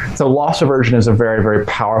 So loss aversion is a very, very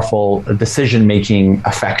powerful decision-making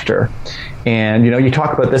effector. And, you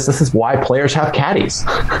talk about this. This is why players have caddies.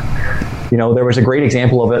 There was a great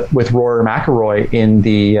example of it with Rory McIlroy in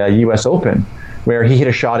the U.S. Open, where he hit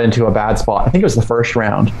a shot into a bad spot. I think it was the first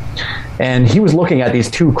round. And he was looking at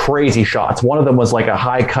these two crazy shots. One of them was like a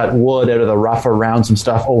high-cut wood out of the rough around some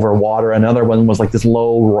stuff over water. Another one was like this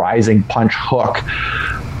low-rising punch hook.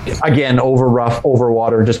 Again, over rough, over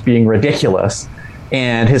water, just being ridiculous.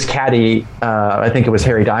 And his caddy, I think it was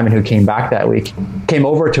Harry Diamond who came back that week, came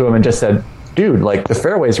over to him and just said, dude, like the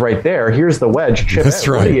fairway's right there. Here's the wedge. Chip That's it.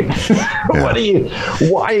 right.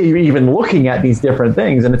 Why are you even looking at these different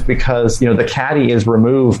things? And it's because, the caddy is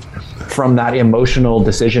removed from that emotional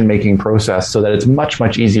decision-making process so that it's much,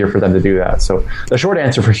 much easier for them to do that. So the short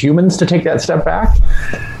answer for humans to take that step back,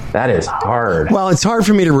 that is hard. Well, it's hard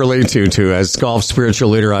for me to relate to as golf spiritual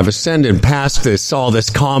leader. I've ascended past all this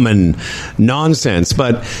common nonsense.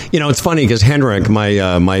 But, it's funny because Henrik,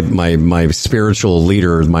 my spiritual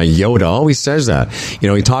leader, my Yoda, always says that.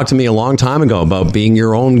 He talked to me a long time ago about being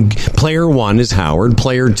your own. Player one is Howard.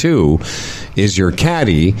 Player two is your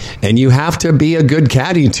caddy. And you have to be a good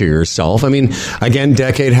caddy to yourself. I mean, again,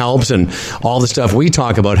 Decade helps and all the stuff we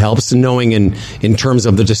talk about helps knowing in terms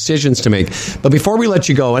of the decisions to make. But before we let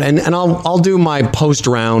you go, and I'll do my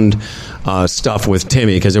post-round stuff with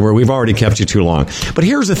Timmy because we've already kept you too long. But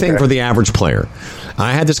here's the thing for the average player.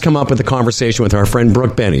 I had this come up with a conversation with our friend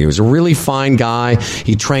Brooke Benny, who's a really fine guy.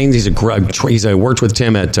 He trains. He's worked with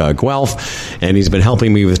Tim at Guelph, and he's been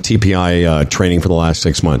helping me with TPI training for the last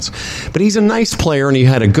 6 months. But he's a nice player, and he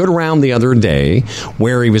had a good round the other day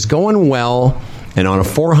where he was going well. And on a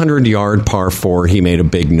 400-yard par 4, he made a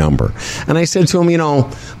big number. And I said to him,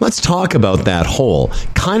 let's talk about that hole.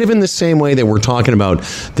 Kind of in the same way that we're talking about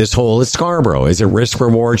this hole at Scarborough. Is it risk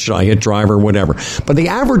reward? Should I hit driver? Whatever. But the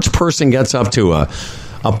average person gets up to a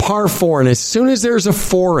par 4, and as soon as there's a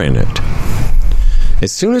 4 in it,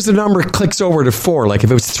 as soon as the number clicks over to 4, like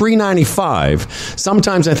if it was 395,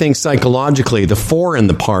 sometimes I think psychologically the 4 in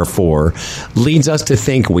the par 4 leads us to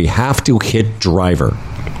think we have to hit driver.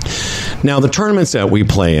 Now, the tournaments that we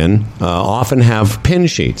play in often have pin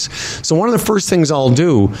sheets. So one of the first things I'll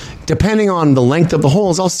do, depending on the length of the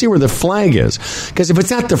holes, I'll see where the flag is. Because if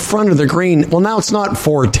it's at the front of the green, well, now it's not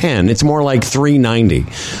 410. It's more like 390.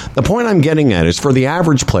 The point I'm getting at is for the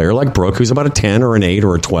average player like Brooke, who's about a 10 or an 8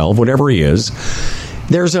 or a 12, whatever he is,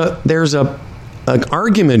 there's an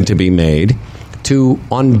argument to be made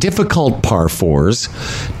on difficult par 4s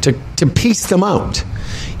to piece them out.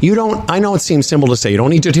 I know it seems simple to say you don't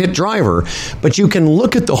need to hit driver, but you can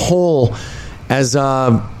look at the hole as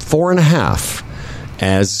 4.5,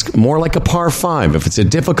 as more like a par 5. If it's a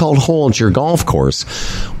difficult hole at your golf course,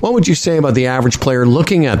 what would you say about the average player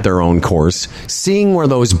looking at their own course, seeing where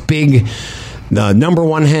those big, the number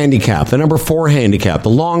 1 handicap, the number 4 handicap, the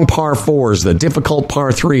long par 4s, the difficult par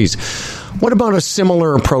 3s, what about a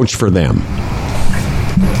similar approach for them?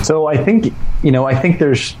 So I think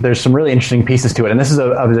there's some really interesting pieces to it, and this is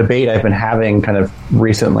a debate I've been having kind of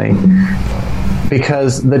recently,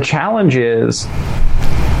 because the challenge is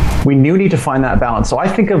we need to find that balance. So I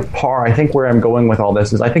think of par. I think where I'm going with all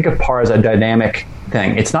this is I think of par as a dynamic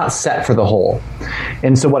thing. It's not set for the hole,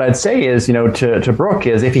 and so what I'd say is to Brooke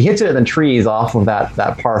is if he hits it in the trees off of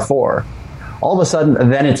that par 4. All of a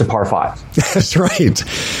sudden, then it's a par 5. That's right.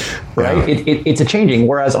 Right? Yeah. It's a changing.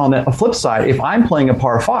 Whereas on the flip side, if I'm playing a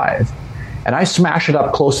par 5 and I smash it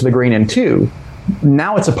up close to the green in 2,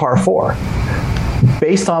 now it's a par 4.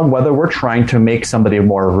 Based on whether we're trying to make somebody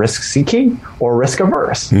more risk-seeking or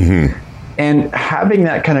risk-averse. Mm-hmm. And having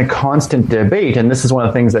that kind of constant debate, and this is one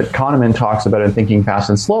of the things that Kahneman talks about in Thinking Fast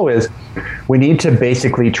and Slow, is we need to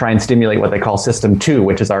basically try and stimulate what they call system 2,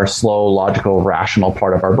 which is our slow, logical, rational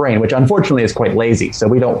part of our brain, which unfortunately is quite lazy. So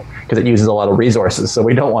we don't, because it uses a lot of resources, so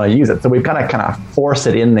we don't want to use it. So we've kind of force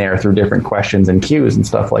it in there through different questions and cues and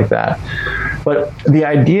stuff like that. But the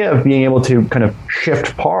idea of being able to kind of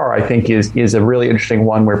shift par, I think, is a really interesting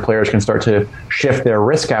one where players can start to shift their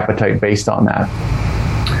risk appetite based on that.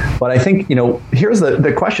 But I think, here's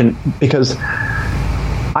the question, because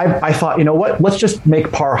I thought, let's just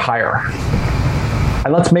make par higher.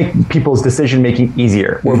 And let's make people's decision making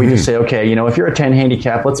easier, where we just say, okay, you know, if you're a 10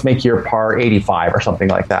 handicap, let's make your par 85 or something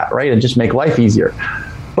like that, right? And just make life easier.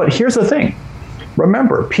 But here's the thing.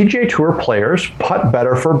 Remember, PGA Tour players putt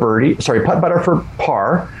better for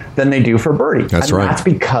par than they do for birdie. That's right. That's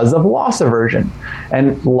because of loss aversion.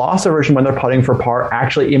 And loss aversion when they're putting for par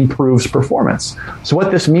actually improves performance. So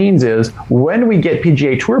what this means is when we get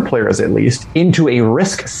PGA Tour players, at least, into a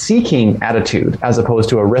risk-seeking attitude as opposed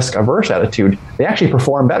to a risk-averse attitude, they actually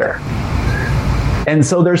perform better. And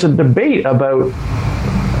so there's a debate about,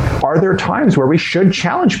 are there times where we should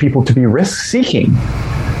challenge people to be risk-seeking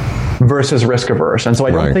versus risk-averse? And so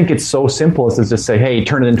I don't think it's so simple as to just say, hey,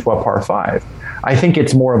 turn it into a par 5. I think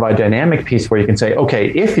it's more of a dynamic piece where you can say, okay,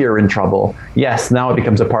 if you're in trouble, yes, now it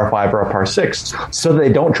becomes a par 5 or a par 6, so that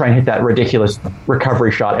they don't try and hit that ridiculous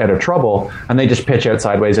recovery shot out of trouble, and they just pitch out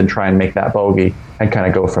sideways and try and make that bogey and kind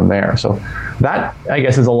of go from there. So that, I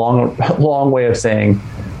guess, is a long way of saying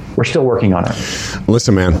we're still working on it.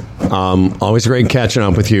 Listen, man, always great catching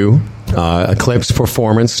up with you.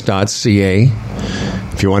 EclipsePerformance.ca.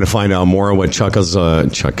 If you want to find out more of what Dr.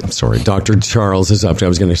 Charles is up to. I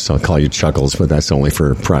was going to call you Chuckles, but that's only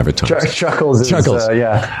for private times. Chuckles is,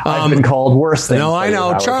 yeah. I've been called worse things. No, I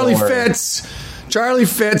know. Charlie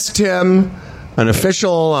Fitz, Tim, an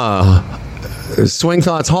official Swing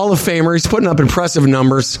Thoughts Hall of Famer. He's putting up impressive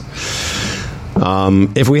numbers.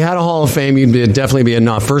 If we had a Hall of Fame, you'd definitely be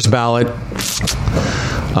a first ballot.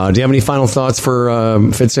 Do you have any final thoughts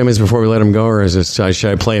for Fitzsimmons before we let him go, or is this,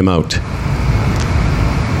 should I play him out?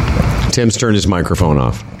 Tim's turned his microphone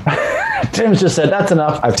off. Tim's just said, that's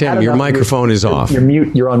enough. Tim, your microphone is off. You're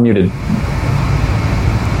unmuted.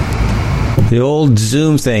 The old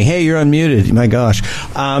Zoom thing. Hey, you're unmuted. My gosh.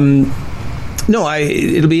 No,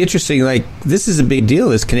 it'll be interesting. Like, this is a big deal,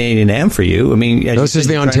 this Canadian Am for you. I mean, this is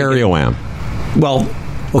the Ontario Am. Well,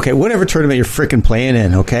 okay, whatever tournament you're freaking playing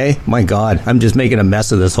in, okay? My God, I'm just making a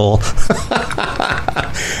mess of this hole.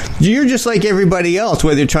 You're just like everybody else,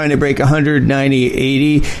 whether you're trying to break 100, 90,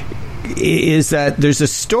 80, is that there's a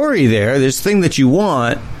story there, there's a thing that you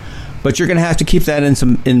want, but you're going to have to keep that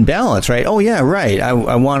in balance, right? Oh, yeah, right. I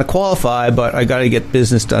want to qualify, but I got to get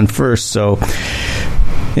business done first. So,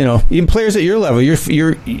 you know, even players at your level,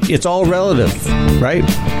 it's all relative, right?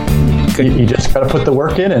 You just got to put the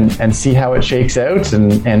work in and see how it shakes out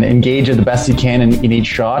and engage it the best you can in each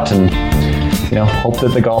shot and, you know, hope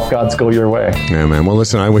that the golf gods go your way. Yeah, man. Well,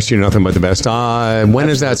 listen, I wish you nothing but the best. When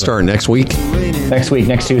does that start? Next week?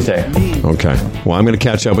 Next Tuesday. Okay. Well, I'm going to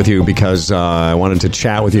catch up with you because I wanted to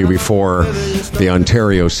chat with you before the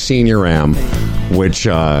Ontario Senior Am, which,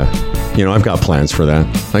 I've got plans for that.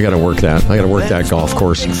 I got to work that. I got to work that golf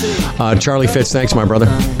course. Charlie Fitz, thanks, my brother.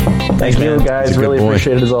 Thanks, you guys. Really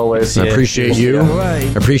appreciate it as always. I appreciate you.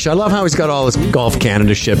 I love how he's got all this Golf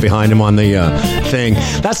Canada shit behind him on the thing.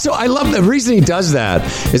 I love the reason he does that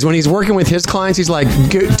is when he's working with his clients, he's like,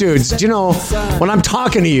 dudes, do you know, when I'm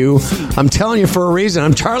talking to you, I'm telling you for a reason.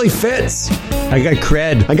 I'm Charlie Fitz. I got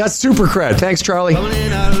cred. I got super cred. Thanks, Charlie.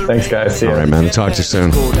 Thanks, guys. See you. All right, man. Talk to you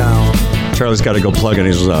soon. Charlie's got to go plug in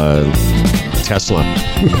his Tesla.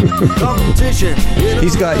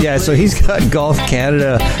 He's got Golf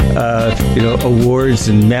Canada, awards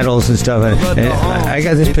and medals and stuff. And I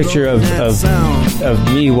got this picture of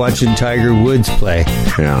me watching Tiger Woods play.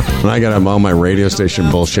 Yeah, and I got all my radio station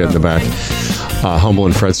bullshit in the back. Humble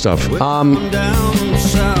and Fred stuff.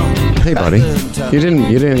 Hey, buddy,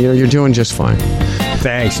 you're doing just fine.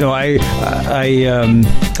 Thanks. No, I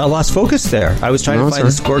lost focus there. I was trying to find a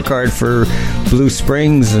scorecard for Blue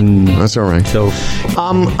Springs, and that's all right. So,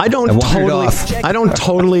 I don't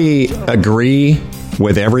totally agree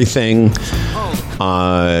with everything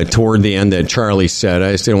toward the end that Charlie said.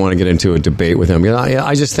 I just didn't want to get into a debate with him.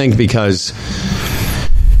 I just think because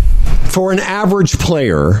for an average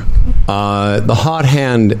player, the hot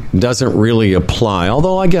hand doesn't really apply.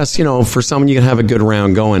 Although I guess, for someone you can have a good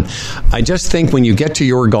round going. I just think when you get to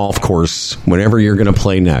your golf course, whenever you're going to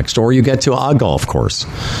play next, or you get to a golf course,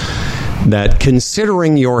 that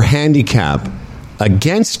considering your handicap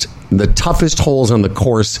against the toughest holes on the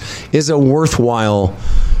course is a worthwhile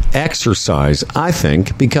exercise, I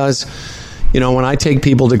think, because when I take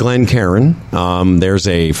people to Glencairn, there's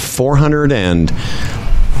a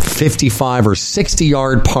 455 or 60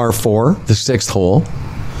 yard par 4, the 6th hole.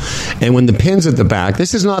 And when the pin's at the back,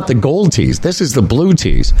 this is not the gold tees, this is the blue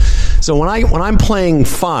tees. So when I'm playing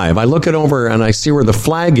 5, I look it over and I see where the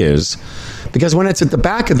flag is, because when it's at the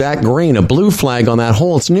back of that green, a blue flag on that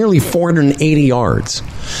hole, it's nearly 480 yards.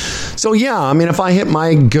 So yeah, if I hit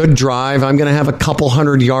my good drive, I'm going to have a couple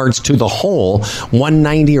hundred yards to the hole,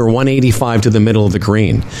 190 or 185 to the middle of the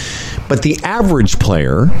green. But the average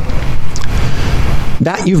player,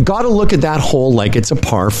 that you've got to look at that hole like it's a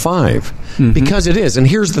par 5 because it is. And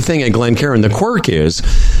here's the thing at Glencairn, the quirk is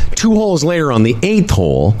 2 holes later on the 8th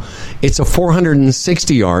hole, it's a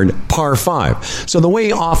 460-yard par 5. So the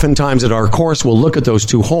way oftentimes at our course we'll look at those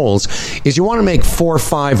 2 holes is you want to make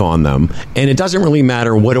 4-5 on them, and it doesn't really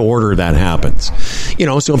matter what order that happens.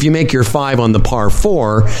 So if you make your 5 on the par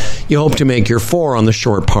 4, you hope to make your 4 on the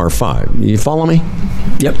short par 5. You follow me?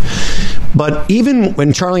 Yep. But even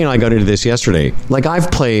when Charlie and I got into this yesterday, like I've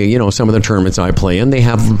played, some of the tournaments I play in, they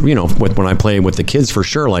have, when I play with the kids for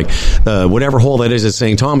sure, like whatever hole that is at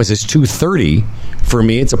St. Thomas is 230. For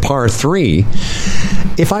me, it's a par 3.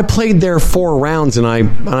 If I played there 4 rounds and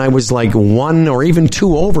I was like 1 or even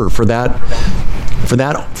 2 over for that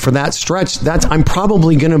stretch, I'm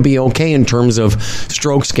probably going to be okay in terms of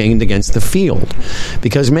strokes gained against the field,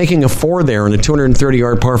 because making a 4 there in a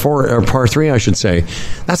 230-yard par 4 or par 3, I should say,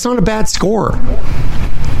 that's not a bad score.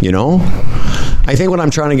 I think what I'm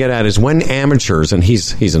trying to get at is when amateurs, and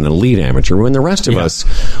he's an elite amateur, when the rest of us,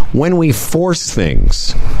 when we force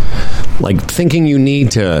things, like thinking you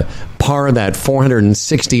need to par that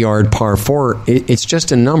 460-yard par 4, it's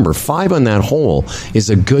just a number. 5 on that hole is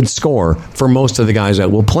a good score for most of the guys that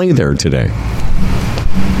will play there today.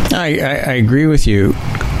 I agree with you.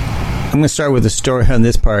 I'm going to start with a story on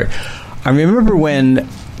this part. I remember when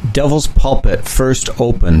Devil's Pulpit first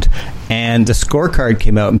opened and the scorecard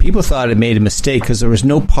came out and people thought it made a mistake because there was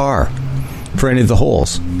no par for any of the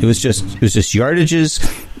holes. It was just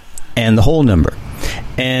yardages and the hole number.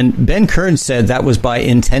 And Ben Kern said that was by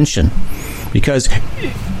intention, because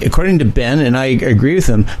according to Ben, and I agree with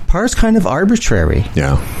him, par is kind of arbitrary.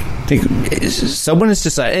 Yeah. Someone has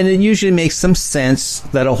decided, and it usually makes some sense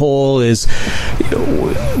that a hole is,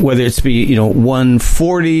 whether it's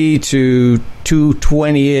 140 to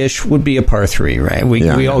 220-ish would be a par 3, right?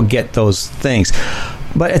 We all get those things.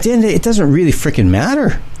 But at the end of the day, it doesn't really freaking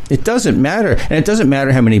matter. It doesn't matter. And it doesn't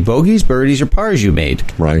matter how many bogeys, birdies, or pars you made.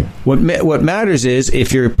 Right. What matters is,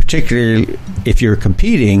 if you're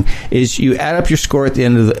competing, is you add up your score at the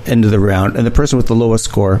end of the round, and the person with the lowest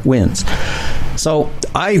score wins. So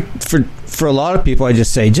for a lot of people, I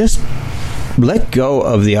just say, just let go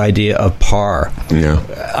of the idea of par. Yeah.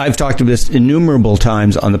 I've talked about this innumerable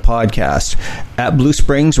times on the podcast. At Blue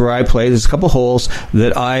Springs, where I play, there's a couple holes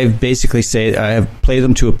that I've basically say I have played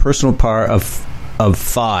them to a personal par of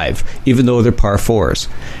 5, even though they're par 4s.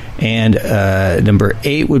 And number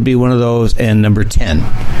 8 would be one of those, and number 10.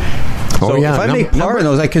 So if I make par in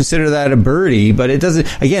those, I consider that a birdie, but it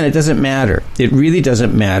doesn't matter. It really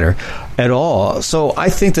doesn't matter at all. So I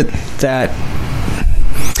think that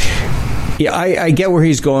I get where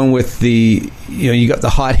he's going with the, you got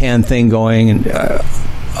the hot hand thing going, and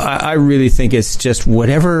I really think it's just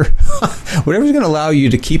whatever's going to allow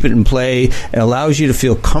you to keep it in play and allows you to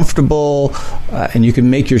feel comfortable, and you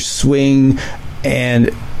can make your swing.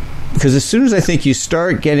 And because as soon as I think you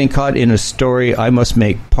start getting caught in a story, I must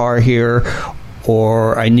make par here,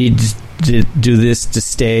 or I need to do this to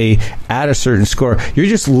stay at a certain score, you're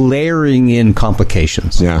just layering in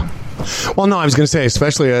complications. Yeah. Well, no, I was going to say,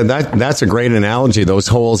 especially that's a great analogy. Those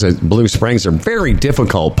holes at Blue Springs are very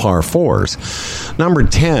difficult par 4s. Number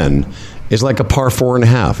 10 is like a par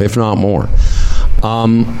 4.5, if not more.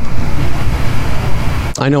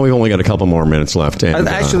 I know we've only got a couple more minutes left. And,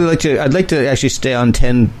 I'd like to actually stay on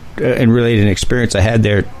 10 and relate an experience I had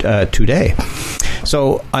there today.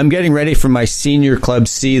 So I'm getting ready for my Senior Club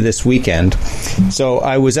C this weekend. So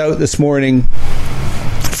I was out this morning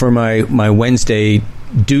for my Wednesday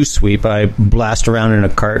dew sweep. I blast around in a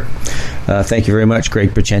cart. Thank you very much,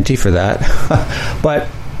 Greg Picenti, for that. But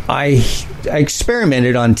I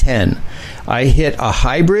experimented on 10. I hit a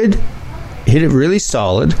hybrid, hit it really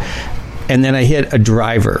solid, and then I hit a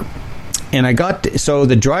driver. And so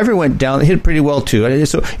the driver went down, hit pretty well too.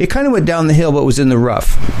 So it kind of went down the hill, but was in the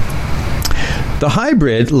rough. The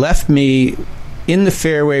hybrid left me in the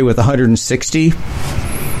fairway with 160.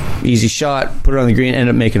 Easy shot, put it on the green,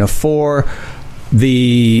 ended up making a 4.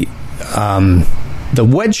 The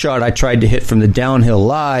wedge shot I tried to hit from the downhill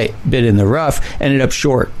lie, bit in the rough, ended up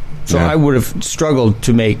short. So I would have struggled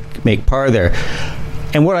to make par there.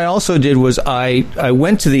 And what I also did was I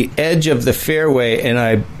went to the edge of the fairway and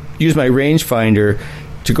I used my rangefinder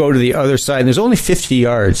to go to the other side. And there's only 50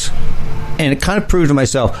 yards. And it kind of proved to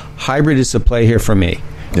myself, hybrid is the play here for me.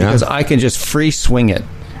 Because I can just free swing it.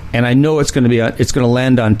 And I know it's going to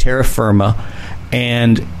land on terra firma.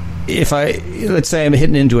 And if let's say I'm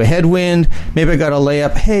hitting into a headwind, maybe I got a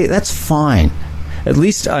layup, hey, that's fine. At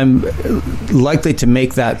least I'm likely to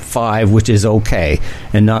make that 5, which is okay,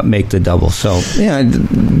 and not make the double. So, yeah,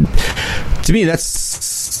 to me,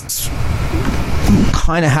 that's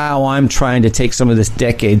kind of how I'm trying to take some of this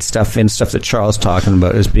decade stuff and stuff that Charles talking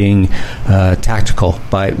about as being tactical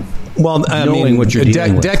by knowing what you're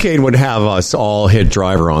dealing with. Decade would have us all hit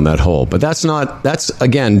driver on that hole, but that's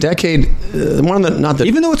again, Decade, one of the, not that,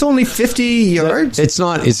 even though it's only 50 yards, it's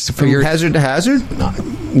not, it's from hazard to hazard.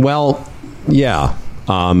 Well, yeah.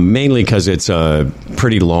 Mainly because it's a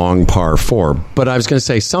pretty long par 4. But I was going to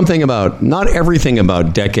say something about, not everything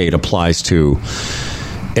about Decade applies to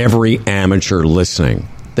every amateur listening.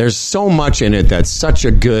 There's so much in it that's such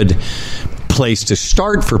a good place to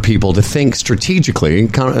start for people to think strategically,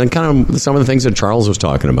 kind of some of the things that Charles was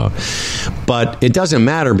talking about. But it doesn't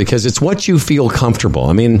matter because it's what you feel comfortable.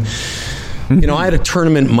 I mean, you know, I had a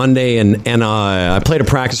tournament Monday, and I played a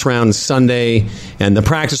practice round Sunday, and the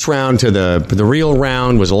practice round to the real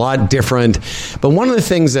round was a lot different. But one of the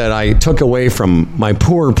things that I took away from my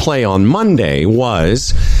poor play on Monday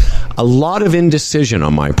was a lot of indecision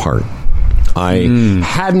on my part. I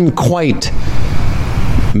hadn't quite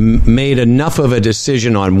made enough of a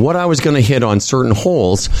decision on what I was going to hit on certain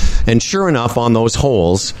holes, and sure enough, on those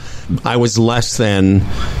holes, I was less than...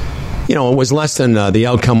 it was less than the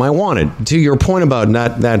outcome I wanted. To your point about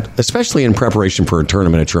that, especially in preparation for a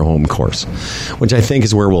tournament at your home course, which I think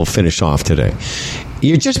is where we'll finish off today.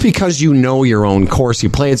 Just because you know your own course, you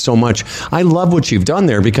play it so much. I love what you've done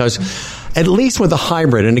there because at least with a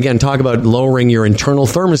hybrid, and again, talk about lowering your internal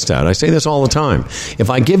thermostat. I say this all the time. If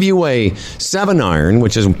I give you a 7-iron,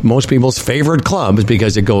 which is most people's favorite club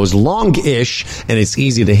because it goes long-ish and it's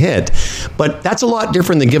easy to hit, but that's a lot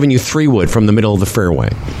different than giving you 3-wood from the middle of the fairway.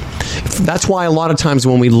 That's why a lot of times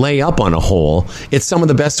when we lay up on a hole, it's some of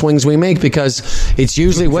the best swings we make because it's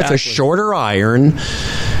usually with a shorter iron.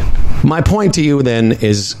 My point to you then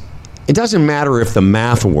is it doesn't matter if the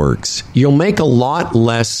math works. You'll make a lot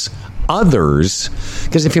less others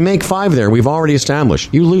because if you make 5 there, we've already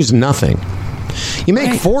established, you lose nothing. You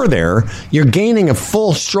make 4 there, you're gaining a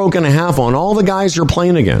full stroke and a half on all the guys you're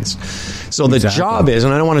playing against. So the job is,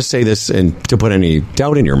 and I don't want to say this to put any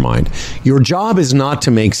doubt in your mind, your job is not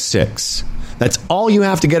to make 6. That's all you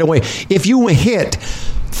have to get away. If you hit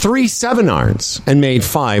 3 7-irons and made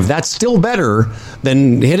 5, that's still better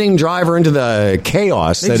than hitting driver into the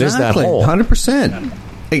chaos that is that hole. 100%.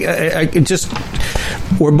 I just,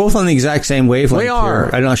 we're both on the exact same wavelength. We are.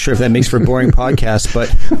 Here. I'm not sure if that makes for a boring podcast,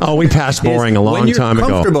 but we passed boring a long time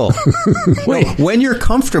ago. When you're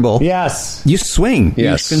comfortable, yes, you swing.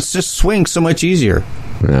 Yes, you can just swing so much easier.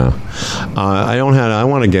 Yeah, I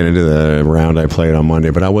want to get into the round I played on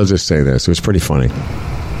Monday, but I will just say this: it was pretty funny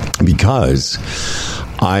because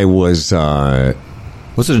I was.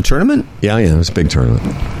 Was it a tournament? Yeah, it was a big tournament.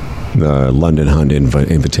 The London Hunt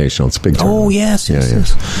Invitational. It's a big tournament. Oh, yes.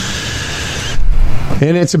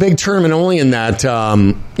 And it's a big tournament only in that, these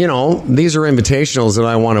are invitationals that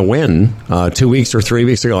I want to win. 2 weeks or 3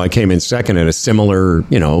 weeks ago, I came in second at a similar,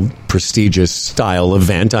 prestigious style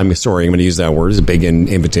event. I'm going to use that word. It's a big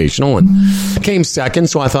invitational. And came second,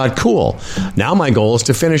 so I thought, cool. Now my goal is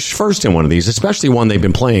to finish first in one of these, especially one they've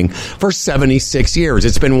been playing for 76 years.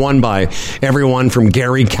 It's been won by everyone from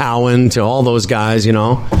Gary Cowan to all those guys,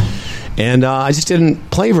 And I just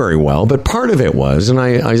didn't play very well. But part of it was, and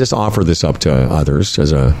I just offer this up to others,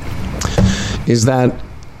 is that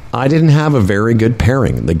I didn't have a very good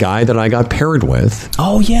pairing. The guy that I got paired with...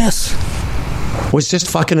 Oh, yes. ...was just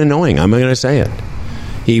fucking annoying. I'm going to say it.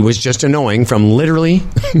 He was just annoying from literally...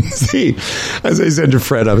 See, as I said to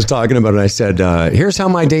Fred, I was talking about it, I said, here's how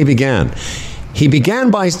my day began. He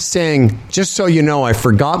began by saying, just so you know, I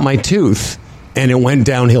forgot my tooth, and it went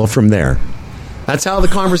downhill from there. That's how the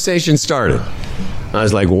conversation started. I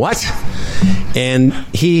was like, what? And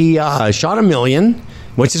he shot a million,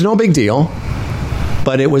 which is no big deal.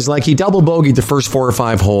 But it was like he double bogeyed the first 4 or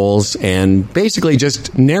 5 holes and basically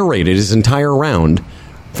just narrated his entire round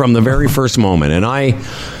from the very first moment. And I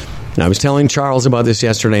was telling Charles about this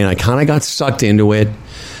yesterday, and I kind of got sucked into it.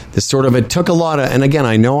 It took a lot of, and again,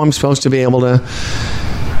 I know I'm supposed to be able to,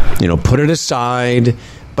 put it aside.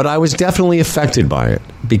 But I was definitely affected by it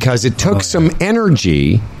because it took some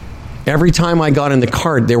energy. Every time I got in the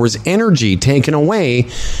cart, there was energy taken away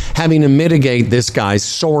having to mitigate this guy's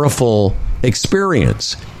sorrowful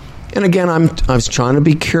experience. And again, I was trying to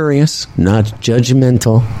be curious, not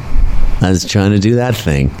judgmental. I was trying to do that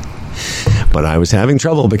thing. But I was having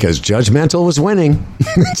trouble because judgmental was winning.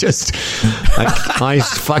 I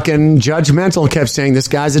fucking judgmental kept saying, this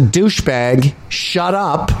guy's a douchebag. Shut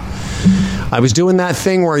up. I was doing that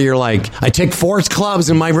thing where you're like, I take 4 clubs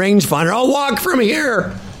in my rangefinder. I'll walk from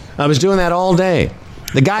here. I was doing that all day.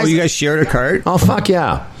 The guys. Oh, you guys shared a cart? Oh, fuck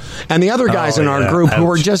yeah. And the other guys in our group who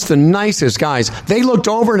were just the nicest guys, they looked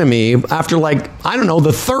over to me after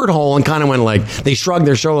the third hole and kind of went they shrugged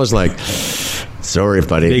their shoulders sorry,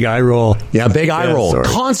 buddy. Big eye roll. Yeah, big eye roll. Sorry.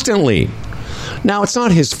 Constantly. Now, it's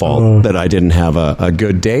not his fault that I didn't have a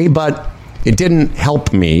good day, but it didn't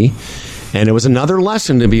help me. And it was another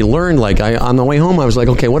lesson to be learned. On the way home, I was like,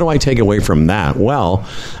 okay, what do I take away from that? Well,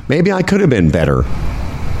 maybe I could have been better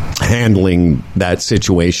handling that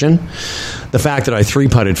situation. The fact that I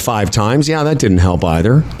 3-putted 5 times, that didn't help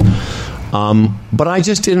either. But I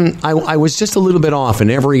just didn't, I was just a little bit off in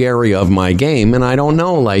every area of my game. And I don't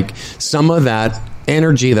know, some of that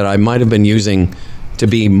energy that I might have been using to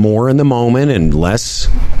be more in the moment and less,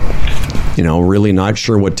 really not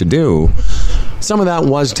sure what to do. Some of that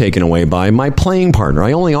was taken away by my playing partner.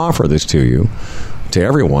 I only offer this to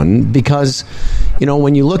everyone, because,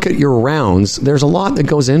 when you look at your rounds, there's a lot that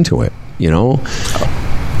goes into it,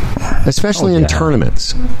 especially in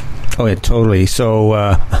tournaments. Oh, yeah, totally.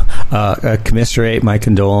 So, commiserate my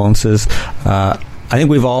condolences. I think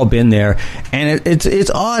we've all been there. And it's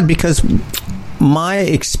odd because my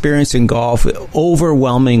experience in golf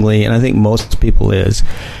overwhelmingly, and I think most people is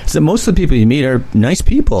that most of the people you meet are nice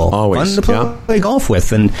people. Always. Fun to play golf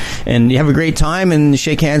with. And you have a great time and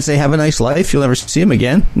shake hands, say, have a nice life. You'll never see them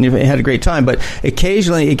again. And you had a great time. But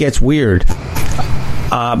occasionally it gets weird.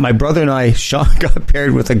 My brother and I, Sean, got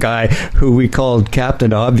paired with a guy who we called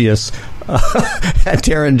Captain Obvious at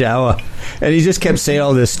Tarandawa. And he just kept saying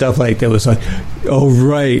all this stuff that was oh,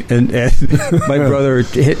 right. And my brother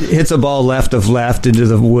hits a ball left of left into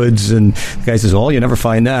the woods. And the guy says, you never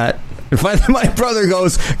find that. And finally my brother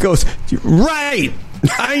goes, right.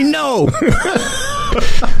 I know.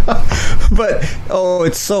 But,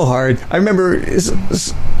 it's so hard. I remember,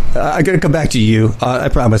 I'm going to come back to you. I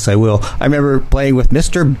promise I will. I remember playing with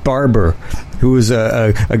Mr. Barber, who was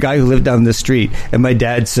a guy who lived down the street. And my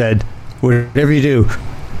dad said, whatever you do,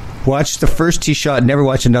 watch the first tee shot, never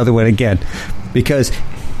watch another one again. Because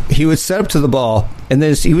he would set up to the ball, and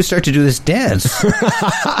then he would start to do this dance. And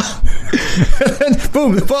then,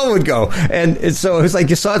 boom, the ball would go. And so it was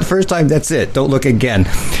you saw it the first time, that's it. Don't look again.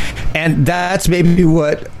 And that's maybe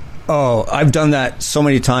what... I've done that so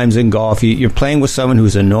many times in golf. You're playing with someone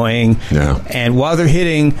who's annoying, and while they're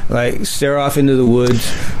hitting, stare off into the woods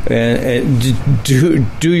and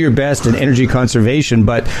do your best in energy conservation.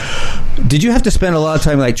 But did you have to spend a lot of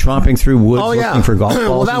time chomping through woods looking for golf balls?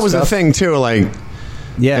 Well, that was the thing too.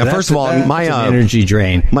 First of all, my energy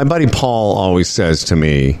drain. My buddy Paul always says to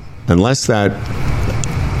me, unless that,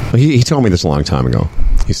 he told me this a long time ago.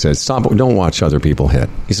 He said, don't watch other people hit.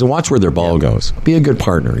 He said, watch where their ball goes. Be a good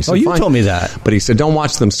partner. He said, you told me that. But he said, don't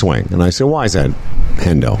watch them swing. And I said, why is that,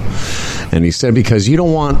 Hendo? And he said, because you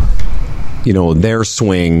don't want, their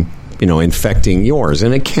swing, infecting yours.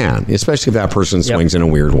 And it can, especially if that person swings in a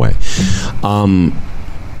weird way. It's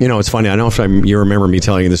funny. I don't know if you remember me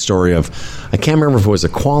telling you the story of, I can't remember if it was a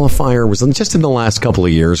qualifier. It was just in the last couple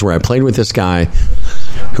of years where I played with this guy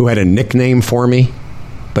who had a nickname for me.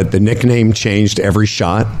 But the nickname changed every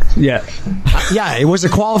shot. Yeah. It was a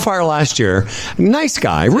qualifier last year. Nice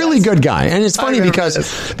guy, really good guy. And it's funny because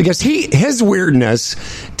his weirdness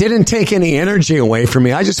didn't take any energy away from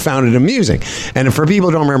me. I just found it amusing. And for people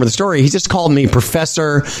who don't remember the story, he just called me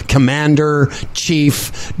Professor, Commander,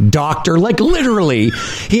 Chief, Doctor. Literally,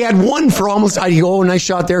 he had one for almost, I'd go, nice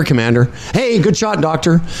shot there, Commander. Hey, good shot,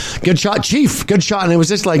 Doctor. Good shot, Chief. Good shot. And it was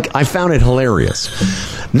just I found it hilarious.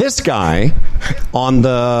 This guy on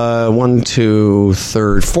the 1, 2,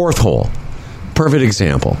 3, 4th hole. Perfect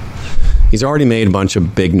example. He's already made a bunch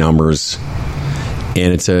of big numbers,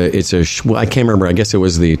 and it's I can't remember. I guess it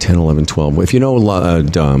was the 10, 11, 12. If you know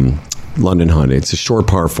London Hunt, it's a short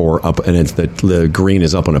par 4 up, and it's the green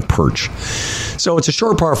is up on a perch. So it's a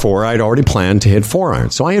short par 4. I'd already planned to hit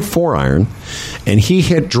 4-iron, so I hit 4-iron, and he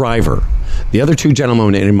hit driver. The other 2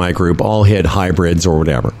 gentlemen in my group all hit hybrids or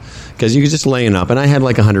whatever, because you could just laying up, and I had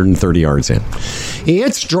 130 yards in. He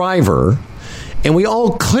hits driver, and we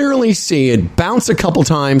all clearly see it bounce a couple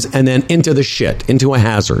times and then into the shit, into a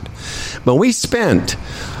hazard. But we spent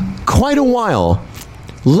quite a while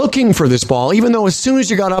looking for this ball, even though as soon as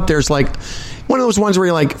you got up there, it's one of those ones where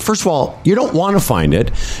you're first of all, you don't want to find it.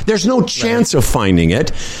 There's no chance of finding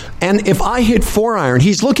it. And if I hit 4-iron,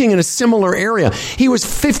 he's looking in a similar area. He was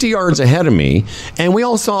 50 yards ahead of me, and we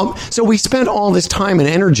all saw. So we spent all this time and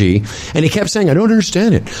energy, and he kept saying, I don't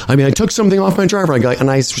understand it. I took something off my driver. And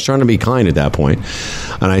I was trying to be kind at that point.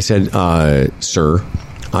 And I said, sir,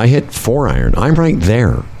 I hit 4-iron. I'm right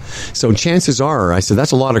there. So chances are, I said,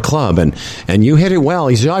 that's a lot of club, and you hit it well.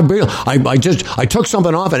 He said, I took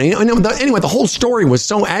something off, and anyway, the whole story was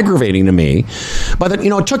so aggravating to me. But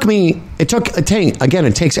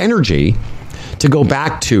it takes energy to go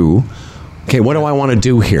back to, okay, what do I want to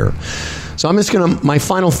do here? So I'm just going to, my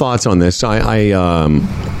final thoughts on this. I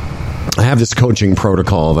have this coaching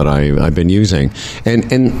protocol that I've been using,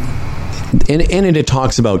 and in it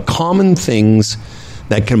talks about common things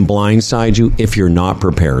that can blindside you if you're not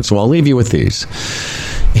prepared. So I'll leave you with these.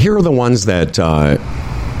 Here are the ones that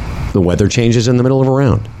the weather changes in the middle of a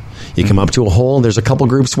round. You come up to a hole, there's a couple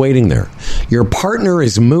groups waiting there. Your partner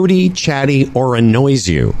is moody, chatty, or annoys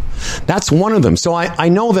you. That's one of them. So I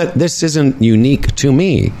know that this isn't unique to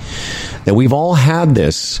me, that we've all had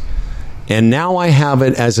this. And now I have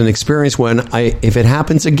it as an experience if it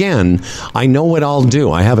happens again, I know what I'll do.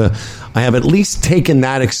 I have at least taken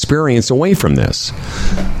that experience away from this.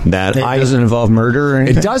 That it doesn't involve murder or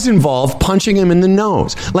anything? It does involve punching him in the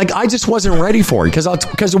nose. Like, I just wasn't ready for it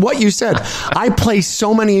because of what you said. I play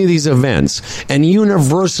so many of these events, and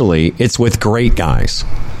universally, it's with great guys.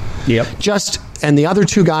 Yep. And the other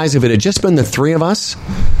two guys, if it had just been the three of us,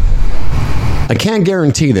 I can't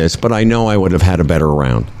guarantee this, but I know I would have had a better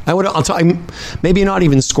round. Maybe not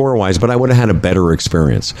even score-wise, but I would have had a better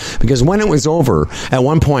experience. Because when it was over, at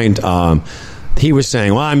one point, he was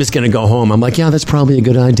saying, well, I'm just going to go home. I'm like, yeah, that's probably a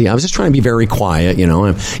good idea. I was just trying to be very quiet, you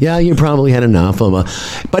know. Yeah, you probably had enough.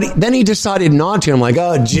 But then he decided not to. I'm like,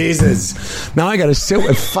 oh, Jesus. Now I got to sit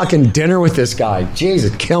with fucking dinner with this guy.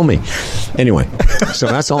 Jesus, kill me. Anyway, so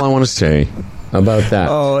that's all I want to say about that.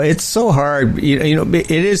 Oh, it's so hard. You know, it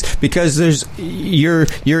is, because there's your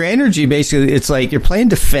energy. Basically, it's like you're playing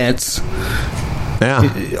defense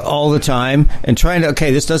all the time and trying to,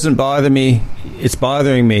 okay, this doesn't bother me. It's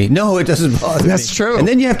bothering me. No, it doesn't bother me. That's true. And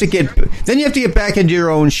then you have to get back into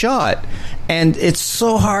your own shot, and it's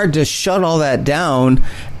so hard to shut all that down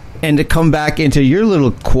and to come back into your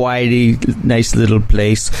little quiety, nice little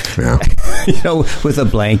place, you know, with a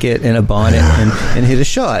blanket and a bonnet and hit a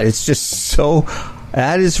shot. It's just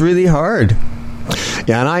that is really hard.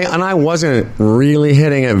 Yeah, and I wasn't really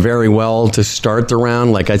hitting it very well to start the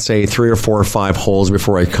round. Like, I'd say 3 or 4 or 5 holes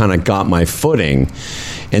before I kind of got my footing,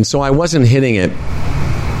 and so I wasn't hitting it.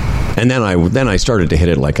 And then I started to hit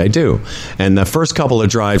it like I do. And the first couple of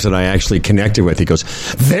drives that I actually connected with, he goes,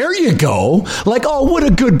 there you go. Like, oh, what a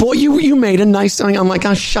good boy. You made a nice thing. I'm like,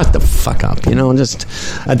 oh, shut the fuck up. You know, just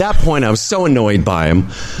at that point, I was so annoyed by him.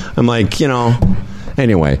 I'm like, you know,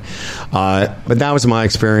 anyway. But that was my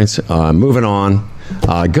experience. Moving on.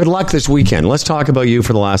 Good luck this weekend. Let's talk about you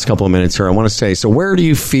for the last couple of minutes here. I want to say, so where do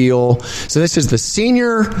you feel? So this is the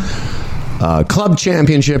senior club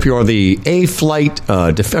championship. You're the A-Flight,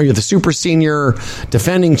 you're the super senior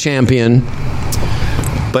defending champion.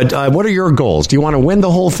 But what are your goals? Do you want to win the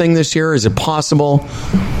whole thing this year? Is it possible?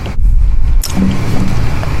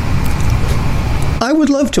 I would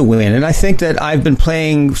love to win, and I think that I've been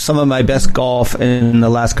playing some of my best golf in the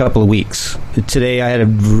last couple of weeks. Today I had a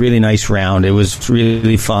really nice round. It was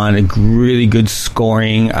really fun, really good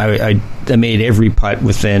scoring. I made every putt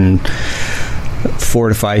within 4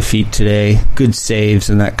 to 5 feet today. Good saves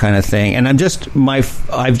and that kind of thing. And I've just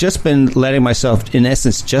been letting myself, in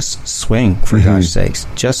essence, just swing, for gosh sakes.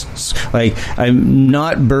 Just like, I'm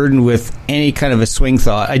not burdened with any kind of a swing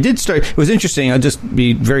thought. I did start. It was interesting. I'll just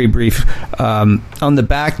be very brief. On the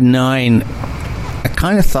back 9, I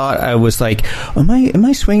kind of thought, I was like, am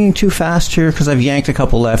I swinging too fast here? Because I've yanked a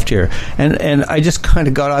couple left here. And I just kind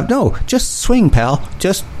of got off. No, just swing, pal.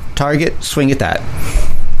 Just target, swing at that.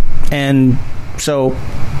 And so,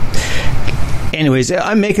 anyways,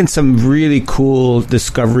 I'm making some really cool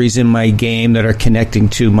discoveries in my game that are connecting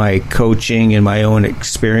to my coaching and my own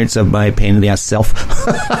experience of my pain in the ass self.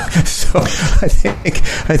 So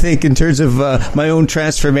I think in terms of my own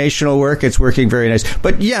transformational work, it's working very nice.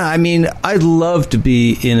 But yeah, I mean, I'd love to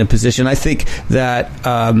be in a position. I think that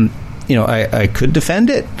I could defend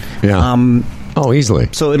it. Yeah. Easily.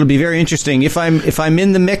 So it'll be very interesting if I'm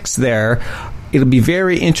in the mix there. It'll be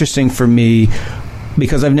very interesting for me,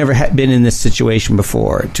 because I've never been in this situation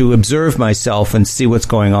before, to observe myself and see what's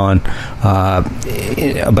going on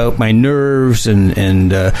about my nerves and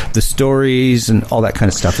the stories and all that kind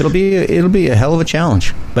of stuff. It'll be a hell of a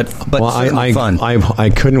challenge, but fun. I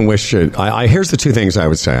couldn't wish it. Here's the 2 things I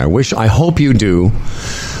would say. I hope you do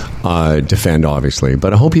defend, obviously,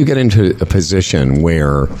 but I hope you get into a position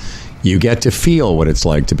where you get to feel what it's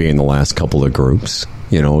like to be in the last couple of groups,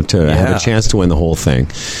 you know, to have a chance to win the whole thing.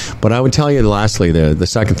 But I would tell you, lastly, the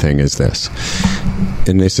second thing is this,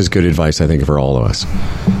 and this is good advice, I think, for all of us.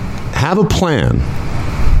 Have a plan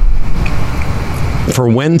for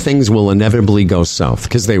when things will inevitably go south,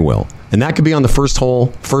 because they will. And that could be on the first hole,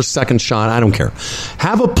 first, second shot, I don't care.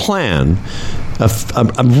 Have a plan,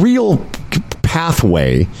 a real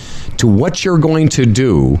pathway to what you're going to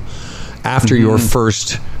do after your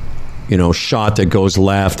first, shot that goes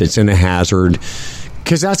left, it's in a hazard,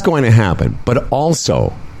 because that's going to happen. But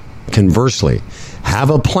also, conversely, have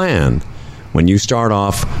a plan when you start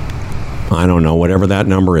off, I don't know, whatever that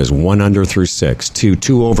number is, 1 under through 6,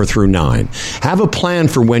 2 over through 9. Have a plan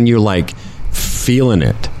for when you're like feeling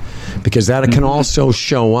it, because that can also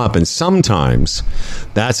show up. And sometimes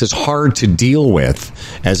that's as hard to deal with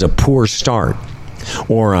as a poor start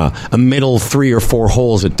or a middle 3 or 4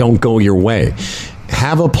 holes that don't go your way.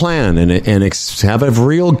 Have a plan and have a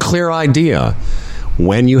real clear idea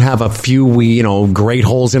when you have a few, great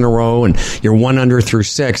holes in a row and you're 1 under through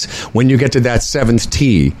 6, when you get to that 7th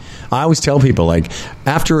tee. I always tell people,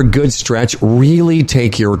 after a good stretch, really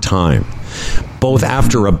take your time, both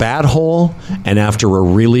after a bad hole and after a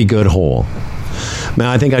really good hole. Man,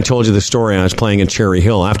 I think I told you the story. I was playing at Cherry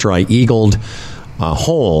Hill after I eagled a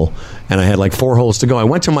hole, and I had 4 holes to go. I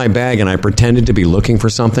went to my bag and I pretended to be looking for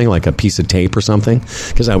something, like a piece of tape or something,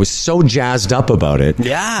 because I was so jazzed up about it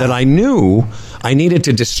that I knew I needed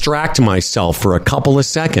to distract myself for a couple of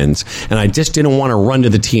seconds, and I just didn't want to run to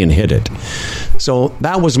the tee and hit it. So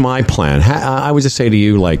that was my plan. I would just say to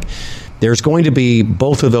you, there's going to be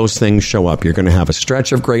both of those things show up. You're going to have a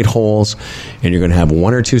stretch of great holes, and you're going to have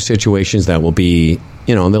 1 or 2 situations that will be,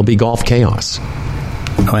 they'll be golf chaos.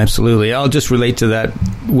 Oh, absolutely. I'll just relate to that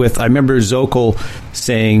I remember Zokol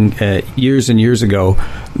saying years and years ago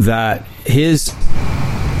that his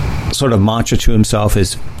sort of mantra to himself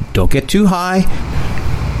is, don't get too high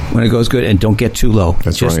when it goes good and don't get too low.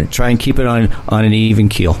 That's just right. Try and keep it on an even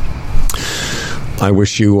keel. I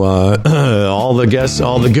wish you all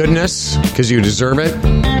the goodness, because you deserve it.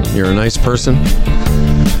 You're a nice person.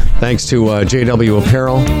 Thanks to JW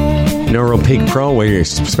Apparel, NeuroPeak Pro. We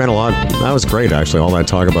spent a lot. That was great, actually, all that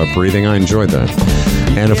talk about breathing. I enjoyed that.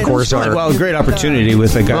 And, of course, great opportunity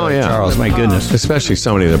with a guy like Charles. My goodness. Especially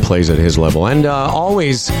somebody that plays at his level. And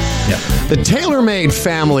always the TaylorMade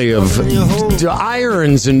family of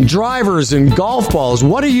irons and drivers and golf balls.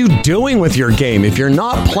 What are you doing with your game if you're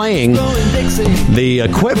not playing the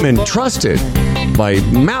equipment trusted by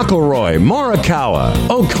McIlroy, Morikawa,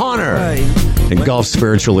 O'Connor, and golf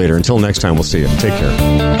spiritual leader? Until next time, we'll see you. Take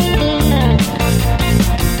care.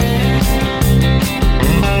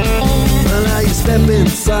 Step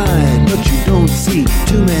inside, but you don't see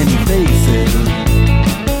too many faces.